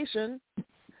vacation,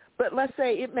 but let's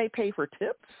say it may pay for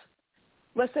tips.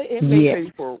 Let's say it may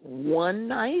pay for one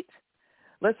night.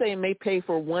 Let's say it may pay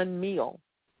for one meal.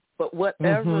 But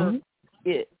whatever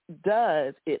it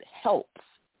does, it helps.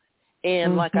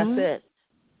 And like I said,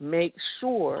 make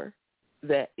sure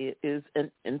that it is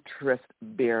an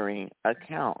interest-bearing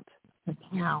account.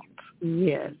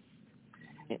 Yes.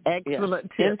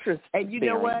 Excellent tip. And you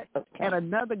know what? And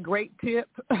another great tip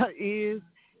is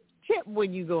tip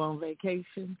when you go on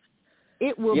vacation.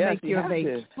 It will make your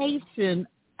vacation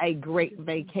a great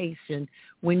vacation.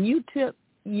 When you tip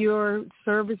your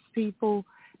service people,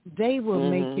 they will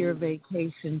make your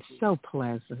vacation so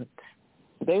pleasant.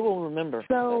 They will remember.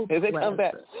 So if they pleasant. come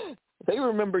back, they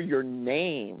remember your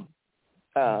name.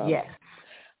 Yes.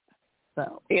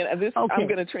 So, and this, I'm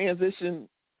going to transition.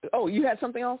 Oh, you had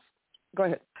something else? Go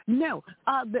ahead. No.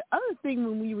 The other thing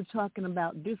when we were talking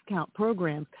about discount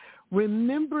programs,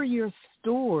 remember your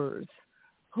stores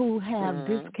who have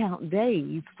discount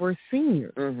days for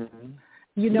seniors. And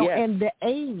the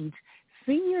age.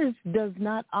 Seniors does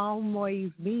not always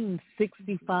mean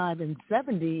 65 and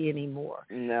 70 anymore.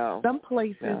 No. Some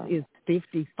places is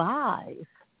 55,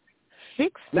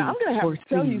 60. Now, I'm going to have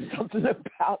to tell you something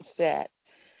about that.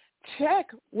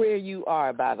 Check where you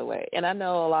are, by the way. And I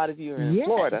know a lot of you are in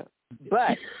Florida,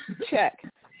 but check.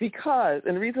 Because,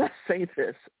 and the reason I say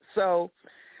this, so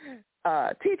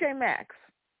TJ Maxx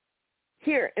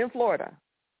here in Florida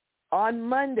on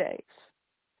Mondays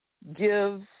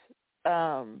gives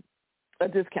a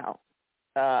discount.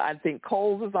 I think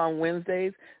Kohl's is on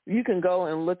Wednesdays. You can go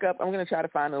and look up. I'm going to try to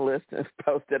find a list and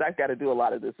post it. I've got to do a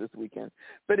lot of this weekend.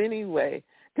 But anyway,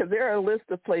 because there are a list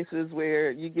of places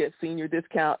where you get senior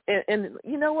discount. And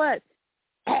you know what?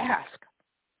 Ask.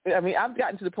 I mean, I've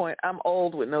gotten to the point, I'm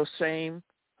old with no shame,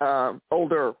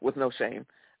 older with no shame.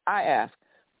 I ask.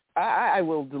 I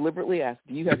will deliberately ask,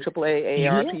 do you have AAA,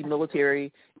 AARP,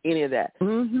 military, any of that?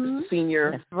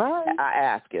 Senior, that's right. I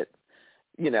ask it,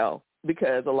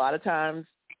 because a lot of times,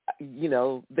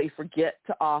 they forget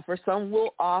to offer. Some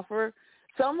will offer.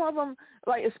 Some of them,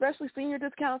 like especially senior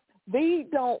discounts, they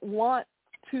don't want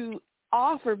to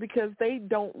offer because they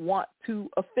don't want to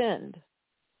offend.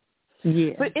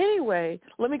 Yeah. But anyway,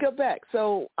 let me go back.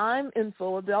 So I'm in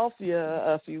Philadelphia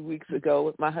a few weeks ago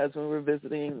with my husband. We're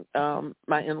visiting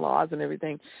my in-laws and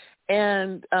everything.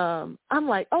 And I'm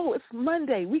like, oh, it's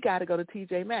Monday. We got to go to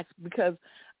TJ Maxx because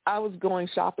I was going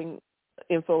shopping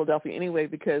in Philadelphia anyway,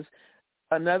 because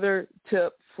another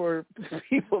tip for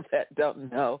people that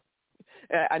don't know,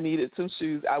 I needed some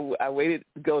shoes. I waited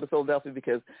to go to Philadelphia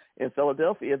because in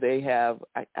Philadelphia they have,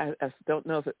 I don't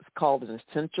know if it's called an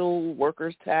essential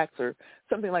workers tax or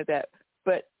something like that,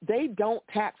 but they don't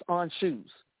tax on shoes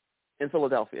in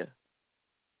Philadelphia.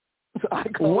 So I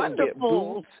go and get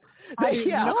boots. I didn't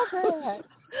know that.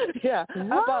 Yeah,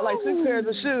 Wow. I bought like 6 pairs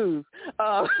of shoes.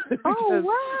 Oh,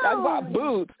 wow. I bought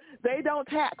boots. They don't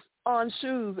tax on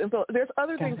shoes. And so there's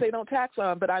other things they don't tax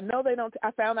on, but I know they don't.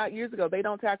 I found out years ago they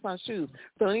don't tax on shoes.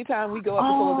 So anytime we go up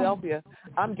to Philadelphia,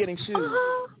 I'm getting shoes.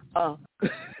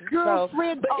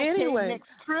 Girlfriend, but anyway. next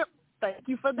trip, thank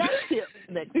you for that tip.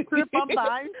 Next trip, I'm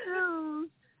buying shoes.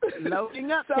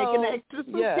 Loading up, taking an extra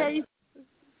suitcase.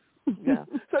 Yeah.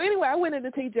 So anyway, I went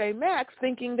into TJ Maxx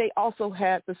thinking they also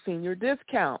had the senior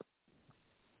discount.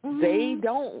 Mm-hmm.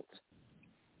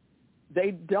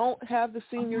 They don't have the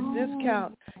senior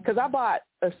discount because I bought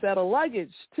a set of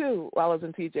luggage too while I was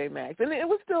in TJ Maxx, and it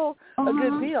was still a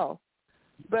good deal.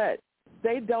 But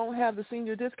they don't have the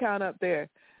senior discount up there.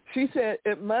 She said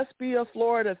it must be a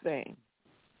Florida thing.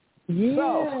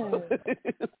 Yeah.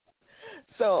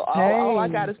 So all I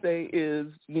got to say is,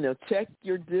 check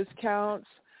your discounts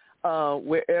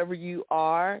wherever you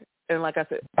are. And like I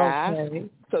said, ask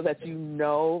so that you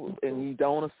know and you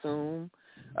don't assume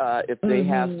if they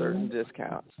have certain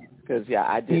discounts. Because,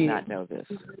 I did not know this.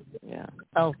 Yeah.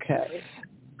 Okay.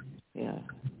 Yeah.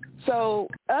 So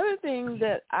other thing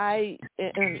that I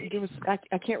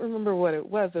can't remember what it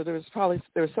was. There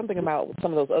was something about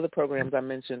some of those other programs I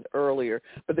mentioned earlier,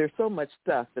 but there's so much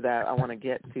stuff that I want to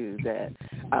get to that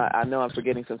I know I'm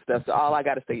forgetting some stuff. So all I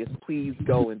got to say is please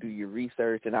go and do your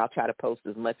research, and I'll try to post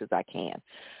as much as I can.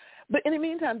 But in the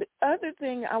meantime, the other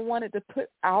thing I wanted to put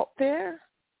out there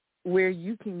where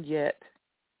you can get,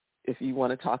 if you want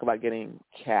to talk about getting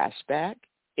cash back,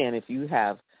 and if you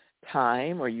have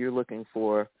time or you're looking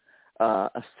for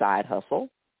a side hustle,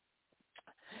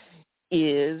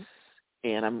 is,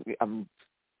 and I'm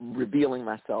revealing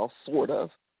myself sort of,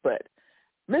 but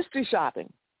mystery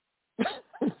shopping.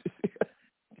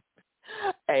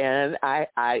 And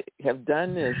I have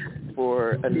done this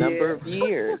for a number of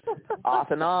years, off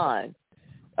and on.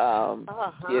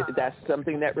 That's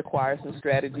something that requires some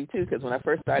strategy too, because when I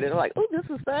first started, I'm like, oh, this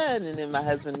is fun. And then my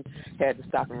husband had to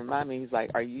stop and remind me. He's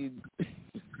like, are you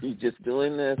just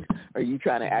doing this, or are you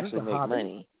trying to actually make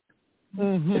money?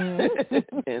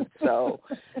 Mm-hmm. And so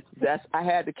I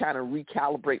had to kind of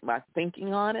recalibrate my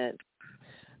thinking on it.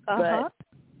 But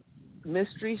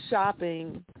mystery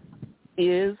shopping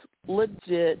is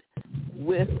legit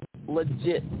with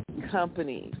legit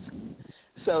companies.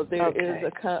 So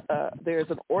there's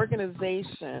an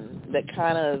organization that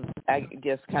kind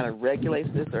of regulates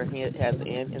this, or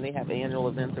and they have annual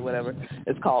events or whatever.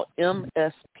 It's called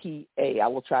MSPA. I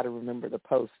will try to remember to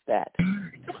post that.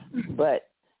 But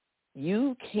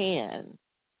you can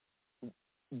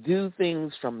do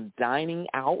things from dining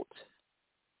out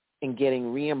and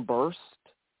getting reimbursed,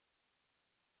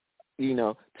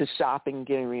 to shopping and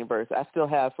getting reimbursed. I still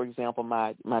have, for example,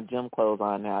 my gym clothes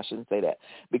on now. I shouldn't say that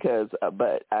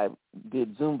but I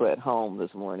did Zumba at home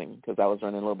this morning because I was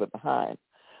running a little bit behind.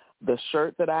 The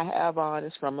shirt that I have on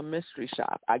is from a mystery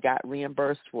shop. I got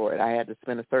reimbursed for it. I had to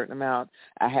spend a certain amount.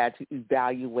 I had to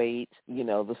evaluate,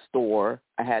 the store.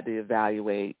 I had to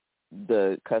evaluate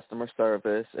the customer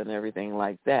service and everything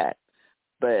like that.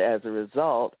 But as a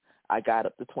result, I got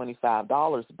up to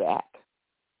 $25 back.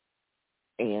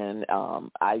 And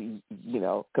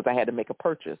because I had to make a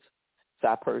purchase, so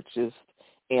I purchased.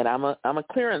 And I'm a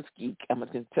clearance geek. I'm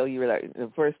going to tell you that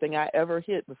the first thing I ever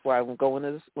hit before when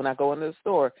I go into the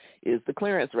store is the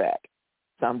clearance rack.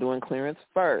 So I'm doing clearance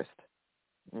first.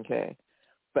 Okay,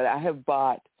 but I have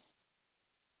bought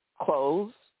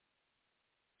clothes,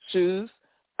 shoes.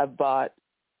 I've bought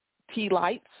tea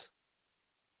lights.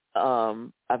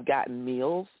 I've gotten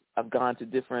meals. I've gone to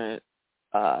different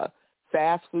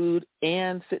fast food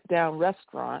and sit-down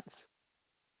restaurants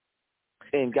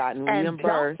and gotten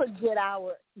reimbursed.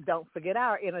 Don't forget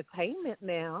our entertainment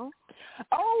now.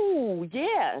 Oh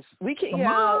yes, we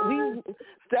can.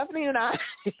 Stephanie and I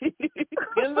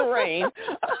in the rain.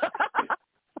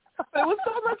 It was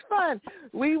so much fun.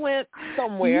 We went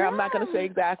somewhere. I'm not going to say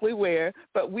exactly where,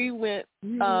 but we went.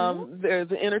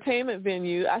 There's an entertainment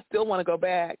venue. I still want to go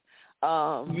back.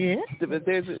 But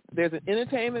there's an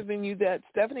entertainment venue that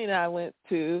Stephanie and I went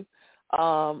to.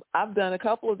 I've done a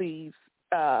couple of these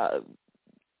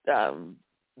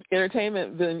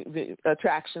entertainment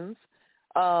attractions,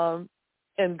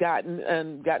 and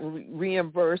gotten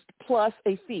reimbursed plus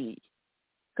a fee,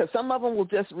 because some of them will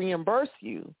just reimburse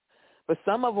you, but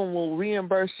some of them will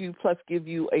reimburse you plus give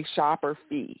you a shopper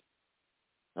fee.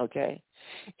 Okay,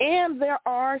 and there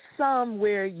are some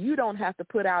where you don't have to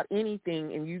put out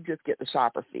anything and you just get the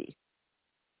shopper fee.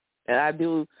 And I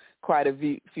do quite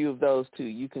a few of those too.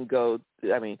 You can go,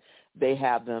 I mean, they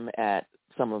have them at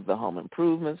some of the home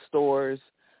improvement stores,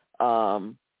 car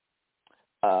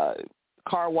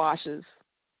washes.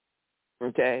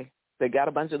 Okay, they got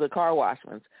a bunch of the car wash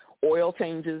ones, oil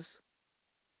changes,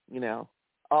 you know,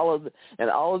 all of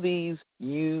these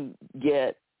you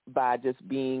get by just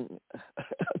being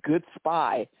a good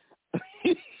spy.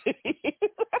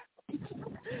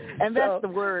 And that's the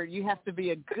word. You have to be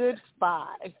a good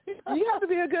spy. You have to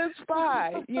be a good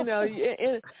spy, you know.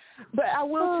 But I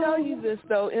will tell you this,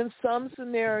 though, in some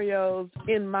scenarios,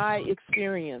 in my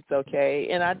experience, okay,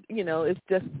 and it's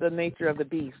just the nature of the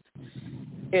beast.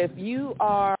 If you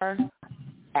are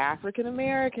African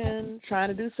American trying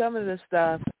to do some of this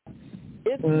stuff,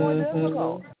 it's more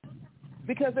difficult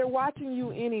because they're watching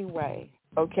you anyway,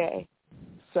 okay?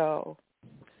 So,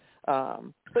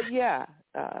 but yeah,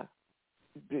 I've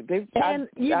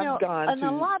gone and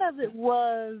a lot of it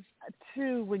was,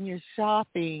 too, when you're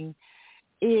shopping,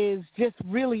 is just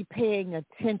really paying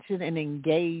attention and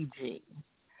engaging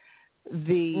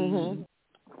the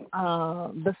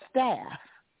staff.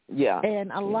 Yeah.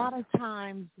 And a lot of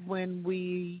times when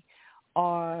we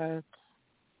don't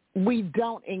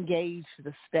engage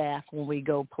the staff when we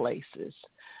go places.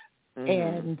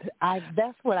 And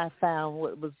that's what I found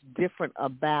what was different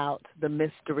about the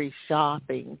mystery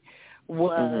shopping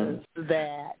was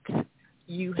that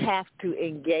you have to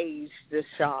engage the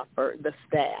shopper, the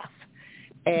staff.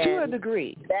 And to a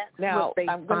degree. That's now, what they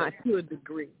find to a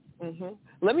degree.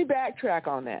 Let me backtrack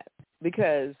on that,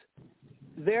 because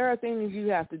there are things you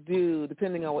have to do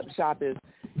depending on what the shop is.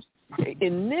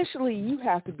 Initially, you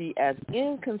have to be as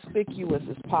inconspicuous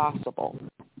as possible.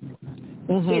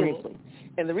 Seriously.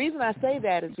 And the reason I say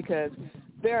that is because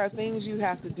there are things you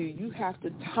have to do. You have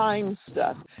to time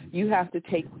stuff. You have to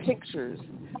take pictures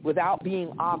without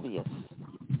being obvious.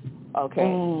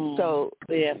 Okay? So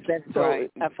yes, that's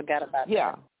right. I forgot about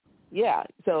that. Yeah.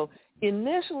 So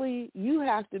initially, you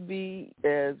have to be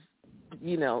as,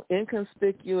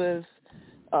 inconspicuous,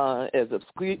 as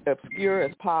obscure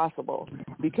as possible,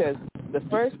 because the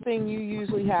first thing you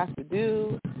usually have to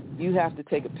do, you have to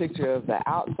take a picture of the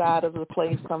outside of the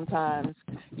place sometimes.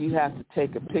 You have to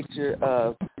take a picture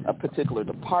of a particular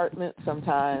department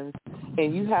sometimes.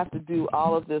 And you have to do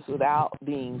all of this without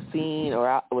being seen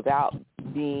or without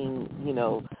being,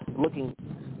 looking,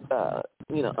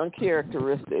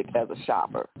 uncharacteristic as a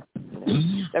shopper.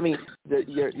 I mean,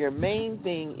 your main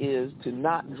thing is to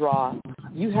not draw.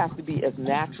 You have to be as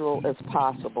natural as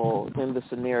possible in the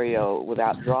scenario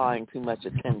without drawing too much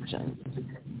attention,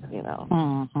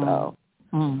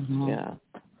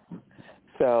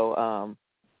 So,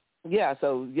 yeah.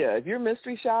 So, if you're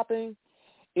mystery shopping,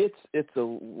 it's a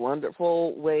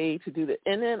wonderful way to do that.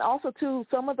 And then also, too,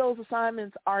 some of those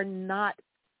assignments are not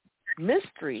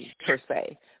mystery per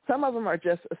se. Some of them are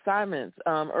just assignments.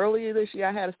 Earlier this year,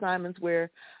 I had assignments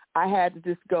where I had to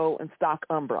just go and stock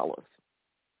umbrellas.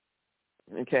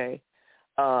 Okay,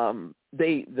 the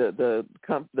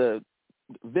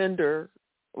vendor,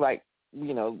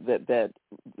 that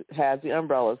has the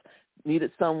umbrellas,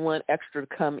 needed someone extra to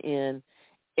come in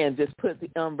and just put the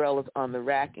umbrellas on the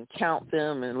rack and count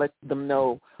them and let them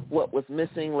know what was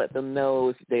missing, let them know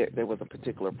if there was a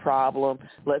particular problem,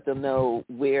 let them know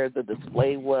where the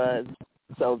display was,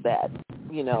 so that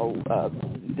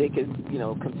they could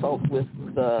consult with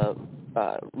the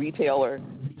retailer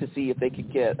to see if they could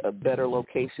get a better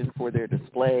location for their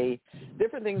display,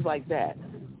 different things like that.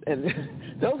 And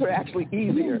those are actually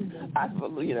easier. I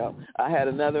had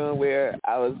another one where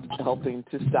I was helping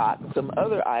to stock some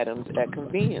other items at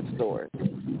convenience stores.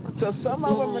 So some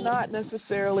of them are not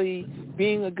necessarily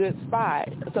being a good spy.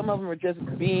 Some of them are just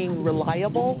being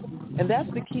reliable, and that's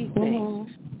the key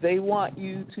thing. They want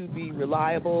you to be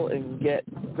reliable and get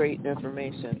great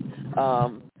information.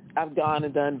 I've gone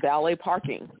and done valet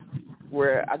parking,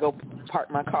 where I go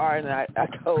park my car and I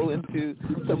go into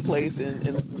some place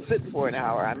and sit for an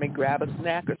hour. I may grab a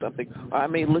snack or something, or I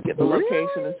may look at the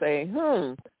location and say,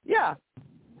 yeah,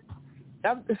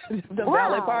 I've done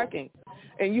valet parking.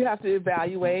 And you have to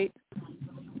evaluate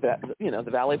the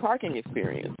valet parking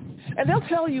experience. And they'll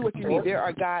tell you what you need. There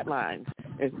are guidelines.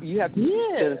 You have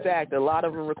to, in fact, a lot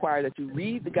of them require that you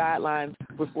read the guidelines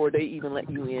before they even let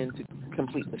you in to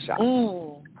complete the shot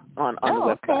on the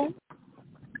website. Okay.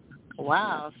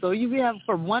 Wow. So you have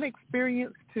from one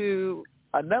experience to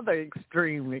another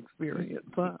extreme experience,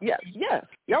 huh? Yes.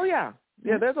 Oh, yeah.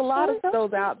 Yeah, there's a lot of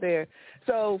those out there.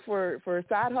 So for a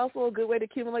side hustle, a good way to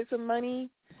accumulate some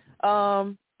money,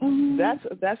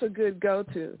 that's a good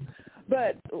go-to.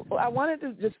 But I wanted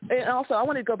to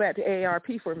go back to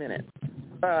AARP for a minute.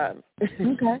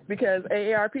 Because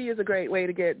AARP is a great way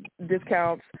to get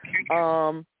discounts.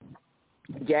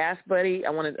 Gas Buddy, I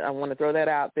want to throw that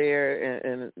out there,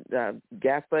 and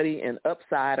Gas Buddy and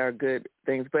Upside are good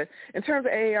things. But in terms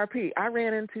of AARP, I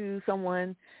ran into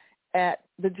someone at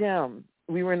the gym.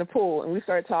 We were in the pool, and we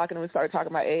started talking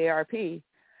about AARP.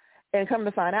 And come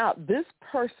to find out, this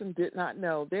person did not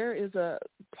know there is a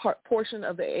portion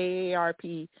of the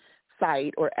AARP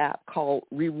site or app called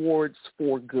Rewards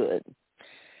for Good.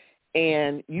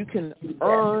 And you can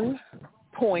earn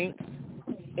points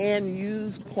and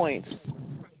use points,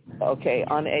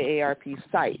 on the AARP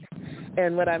site.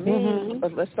 And what I mean,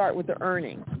 let's start with the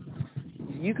earning.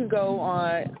 You can go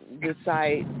on the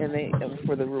site and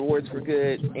for the Rewards for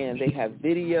Good, and they have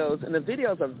videos, and the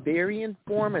videos are very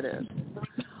informative.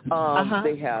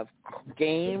 They have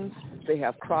games, they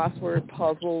have crossword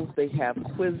puzzles, they have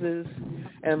quizzes,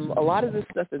 and a lot of this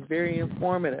stuff is very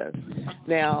informative.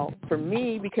 Now, for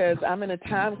me, because I'm in a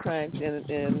time crunch,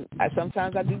 and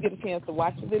sometimes I do get a chance to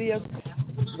watch the videos,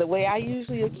 the way I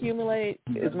usually accumulate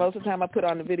is most of the time I put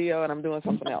on the video and I'm doing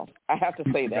something else. I have to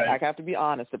say that. I have to be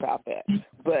honest about that.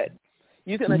 But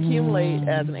you can accumulate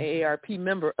as an AARP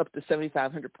member up to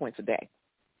 7,500 points a day.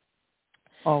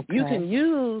 Okay. You can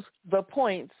use the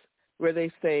points where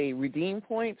they say redeem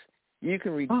points. You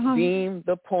can redeem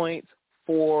the points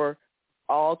for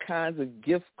all kinds of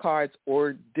gift cards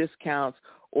or discounts,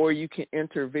 or you can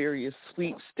enter various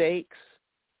sweepstakes.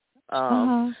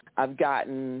 I've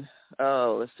gotten,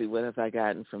 let's see, what have I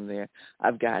gotten from there?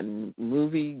 I've gotten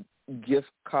movie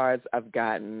gift cards. I've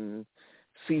gotten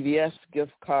CVS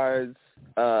gift cards.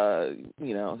 I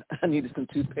needed some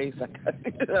toothpaste. I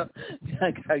got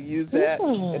to use that at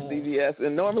CVS.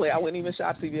 And normally I wouldn't even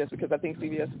shop CVS because I think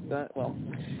CVS is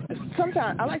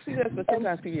sometimes I like CVS, but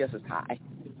sometimes CVS is high.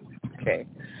 Okay.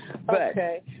 But,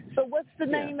 so what's the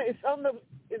name? It's on the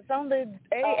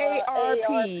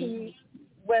AARP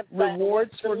website.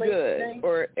 Rewards for Good,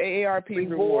 or AARP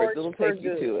Rewards. It'll take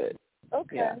you to it.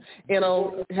 Okay. Yeah.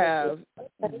 It'll have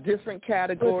different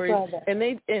categories, and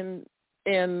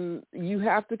you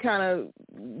have to kind of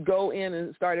go in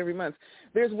and start every month.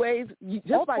 There's ways,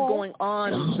 just by going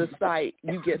on the site,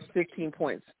 you get 15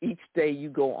 points each day you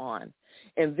go on.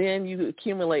 And then you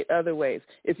accumulate other ways.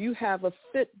 If you have a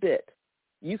Fitbit,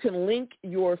 you can link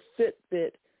your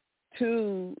Fitbit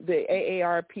to the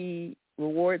AARP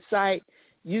reward site.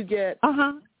 You get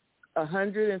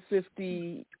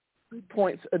 150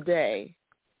 points a day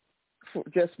for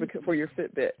your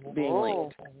Fitbit being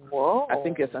linked. Whoa. I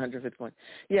think it's 150 points.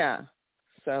 Yeah.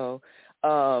 So,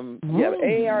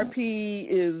 AARP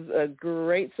is a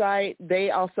great site.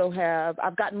 They also have,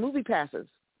 I've gotten movie passes.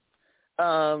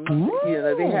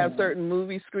 They have certain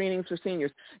movie screenings for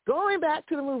seniors. Going back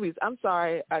to the movies, I'm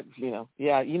sorry, guys know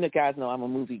I'm a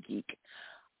movie geek.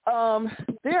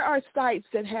 There are sites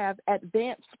that have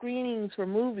advanced screenings for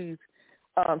movies.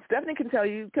 Stephanie can tell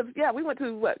you, because, we went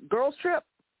to, Girls Trip?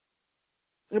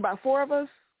 About 4 of us,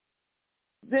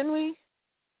 didn't we?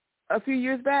 A few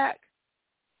years back?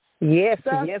 Yes,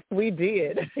 yes, we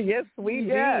did. Yes, we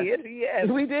did. Yes,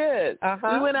 we did.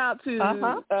 We went out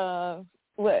to,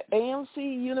 AMC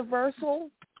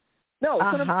Universal? No,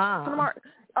 Cinemark. Cinemark,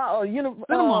 I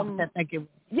think it was.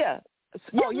 Yeah.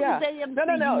 No.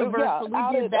 Universal. We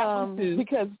did that one too.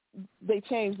 Because they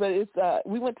changed, but it's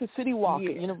we went to City Walk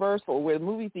at Universal, where the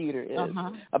movie theater is.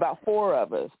 About 4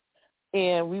 of us,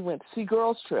 and we went to see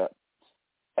Girls Trip,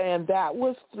 and that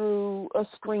was through a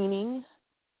screening,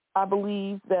 I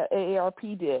believe, that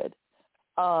AARP did.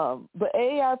 But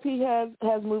AARP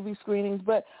has movie screenings,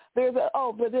 but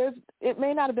it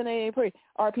may not have been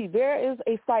AARP. There is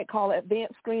a site called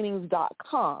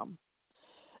advancedscreenings.com.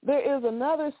 There is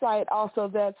another site also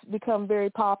that's become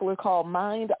very popular called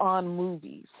Mind on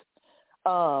Movies.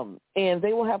 And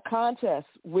they will have contests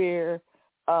where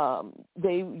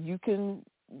you can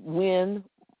win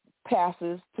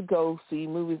passes to go see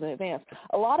movies in advance.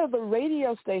 A lot of the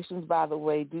radio stations, by the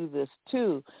way, do this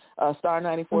too. Star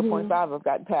 94.5, I've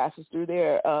gotten passes through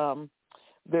there.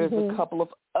 There's a couple of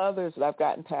others that I've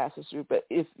gotten passes through. But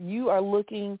if you are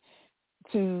looking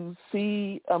to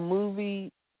see a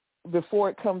movie before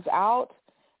it comes out,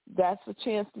 that's a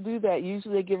chance to do that.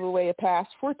 Usually they give away a pass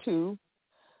for 2.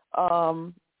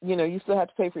 You still have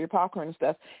to pay for your popcorn and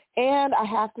stuff. And I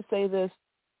have to say this,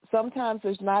 sometimes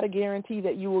there's not a guarantee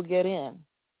that you will get in.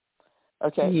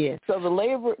 Okay. Yes. So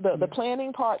the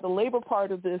planning part, the labor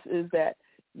part of this is that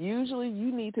usually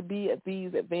you need to be at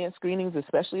these advanced screenings,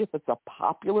 especially if it's a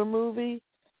popular movie,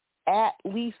 at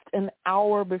least an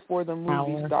hour before the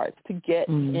movie starts to get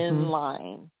in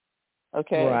line.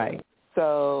 Okay. Right.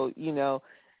 So,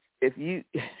 if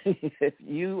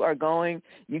you are going,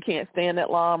 you can't stand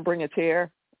that long, bring a chair,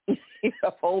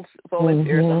 a folding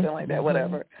chair, something like that,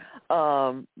 whatever.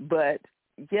 But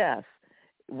yes,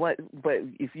 but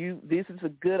this is a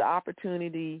good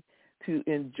opportunity to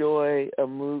enjoy a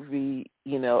movie,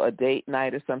 a date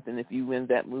night or something if you win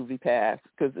that movie pass,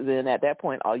 because then at that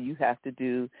point all you have to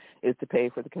do is to pay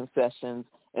for the concessions.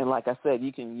 And like I said,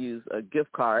 you can use a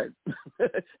gift card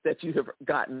that you have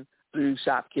gotten through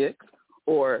Shopkicks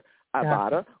or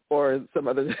Ibotta or some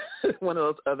other one of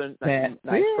those other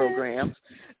nice programs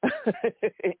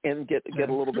and get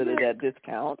a little bit of that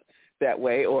discount that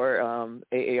way, or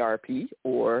AARP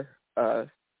or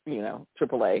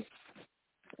AAA.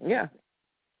 Yeah,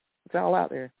 it's all out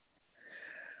there.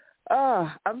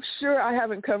 I'm sure I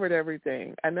haven't covered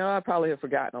everything. I know I probably have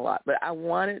forgotten a lot, but I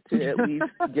wanted to at least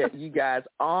get you guys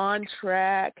on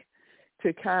track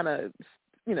to kind of,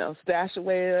 stash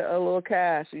away a little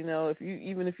cash.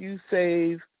 If you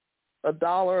save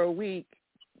 $1 a week,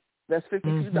 that's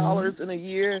 $52 in a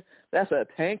year. That's a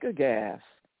tank of gas.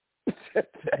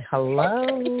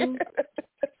 Hello.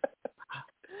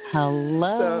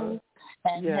 So,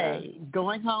 and hey,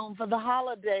 going home for the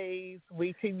holidays,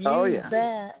 we can use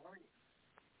that.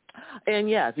 And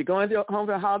if you're going home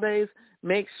for the holidays,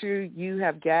 make sure you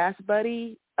have Gas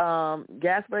Buddy.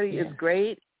 Gas Buddy is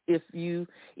great.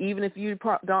 Even if you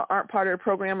aren't part of the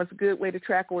program, it's a good way to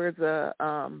track where the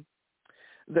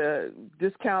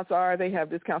discounts are. They have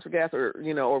discounts for gas,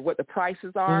 or what the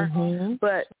prices are.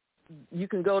 But you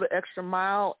can go to Extra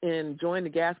Mile and join the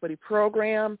Gas Buddy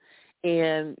program,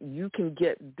 and you can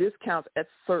get discounts at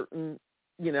certain,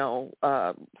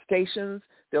 stations.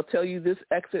 They'll tell you this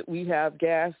exit, we have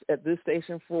gas at this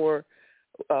station for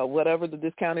whatever the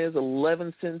discount is,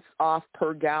 11 cents off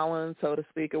per gallon, so to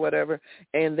speak, or whatever.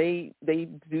 And they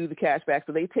do the cash back.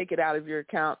 So they take it out of your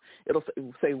account. It'll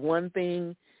say one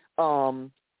thing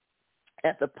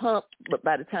at the pump, but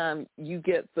by the time you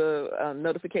get the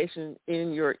notification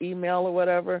in your email or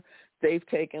whatever, they've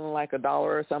taken like $1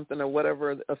 or something or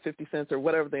whatever, 50 cents or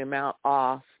whatever the amount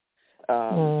off.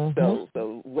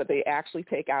 So what they actually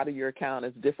take out of your account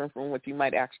is different from what you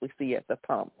might actually see at the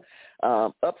pump.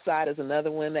 Upside is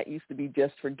another one that used to be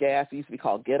just for gas. It used to be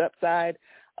called Get Upside,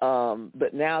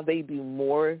 but now they do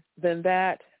more than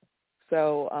that.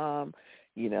 So,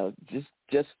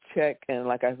 just check. And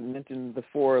like I mentioned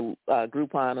before,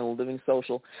 Groupon and Living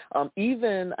Social.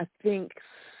 Even I think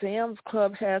Sam's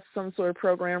Club has some sort of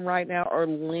program right now or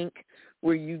link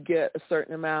where you get a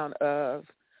certain amount of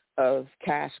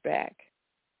cash back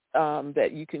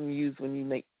that you can use when you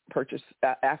make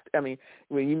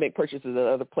when you make purchases at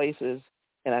other places,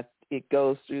 and it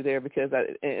goes through there because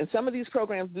and some of these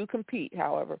programs do compete.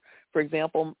 However, for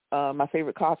example, my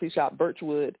favorite coffee shop,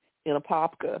 Birchwood in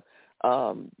Apopka,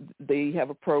 they have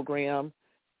a program.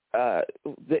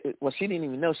 She didn't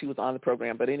even know she was on the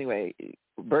program, but anyway,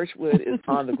 Birchwood is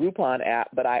on the Groupon app.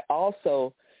 But I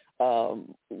also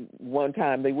one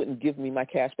time they wouldn't give me my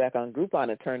cash back on Groupon.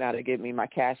 It turned out it gave me my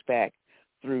cash back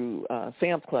through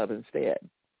Sam's Club instead.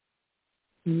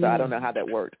 So I don't know how that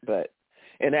worked,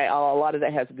 and a lot of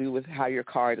that has to do with how your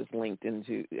card is linked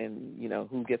into, and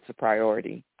who gets the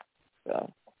priority.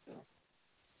 So,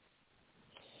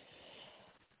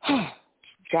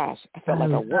 gosh, I felt like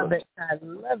I worked. I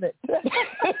love it.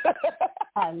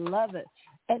 I love it.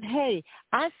 And hey,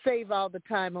 I save all the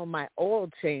time on my oil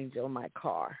change on my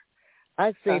car.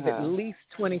 I save at least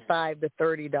 $25 to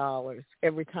 $30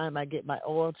 every time I get my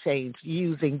oil change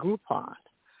using Groupon.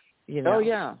 Oh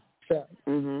yeah. So,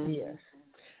 yes.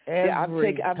 I've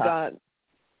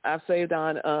saved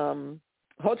on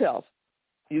hotels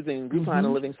using Groupon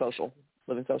and Living Social.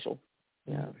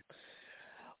 Yeah.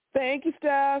 Thank you,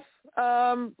 Steph.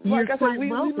 Like I said,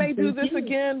 we may do this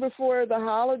again before the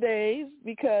holidays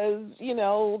because,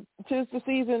 'tis the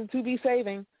season to be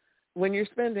saving when you're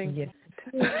spending. Yes.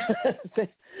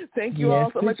 Thank you all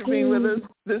so much for being with us.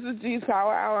 This is G's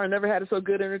Power Hour. I never had so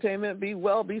good entertainment. Be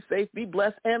well, be safe, be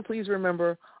blessed, and please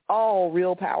remember, all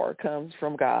real power comes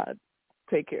from God.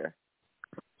 Take care.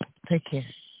 Take care.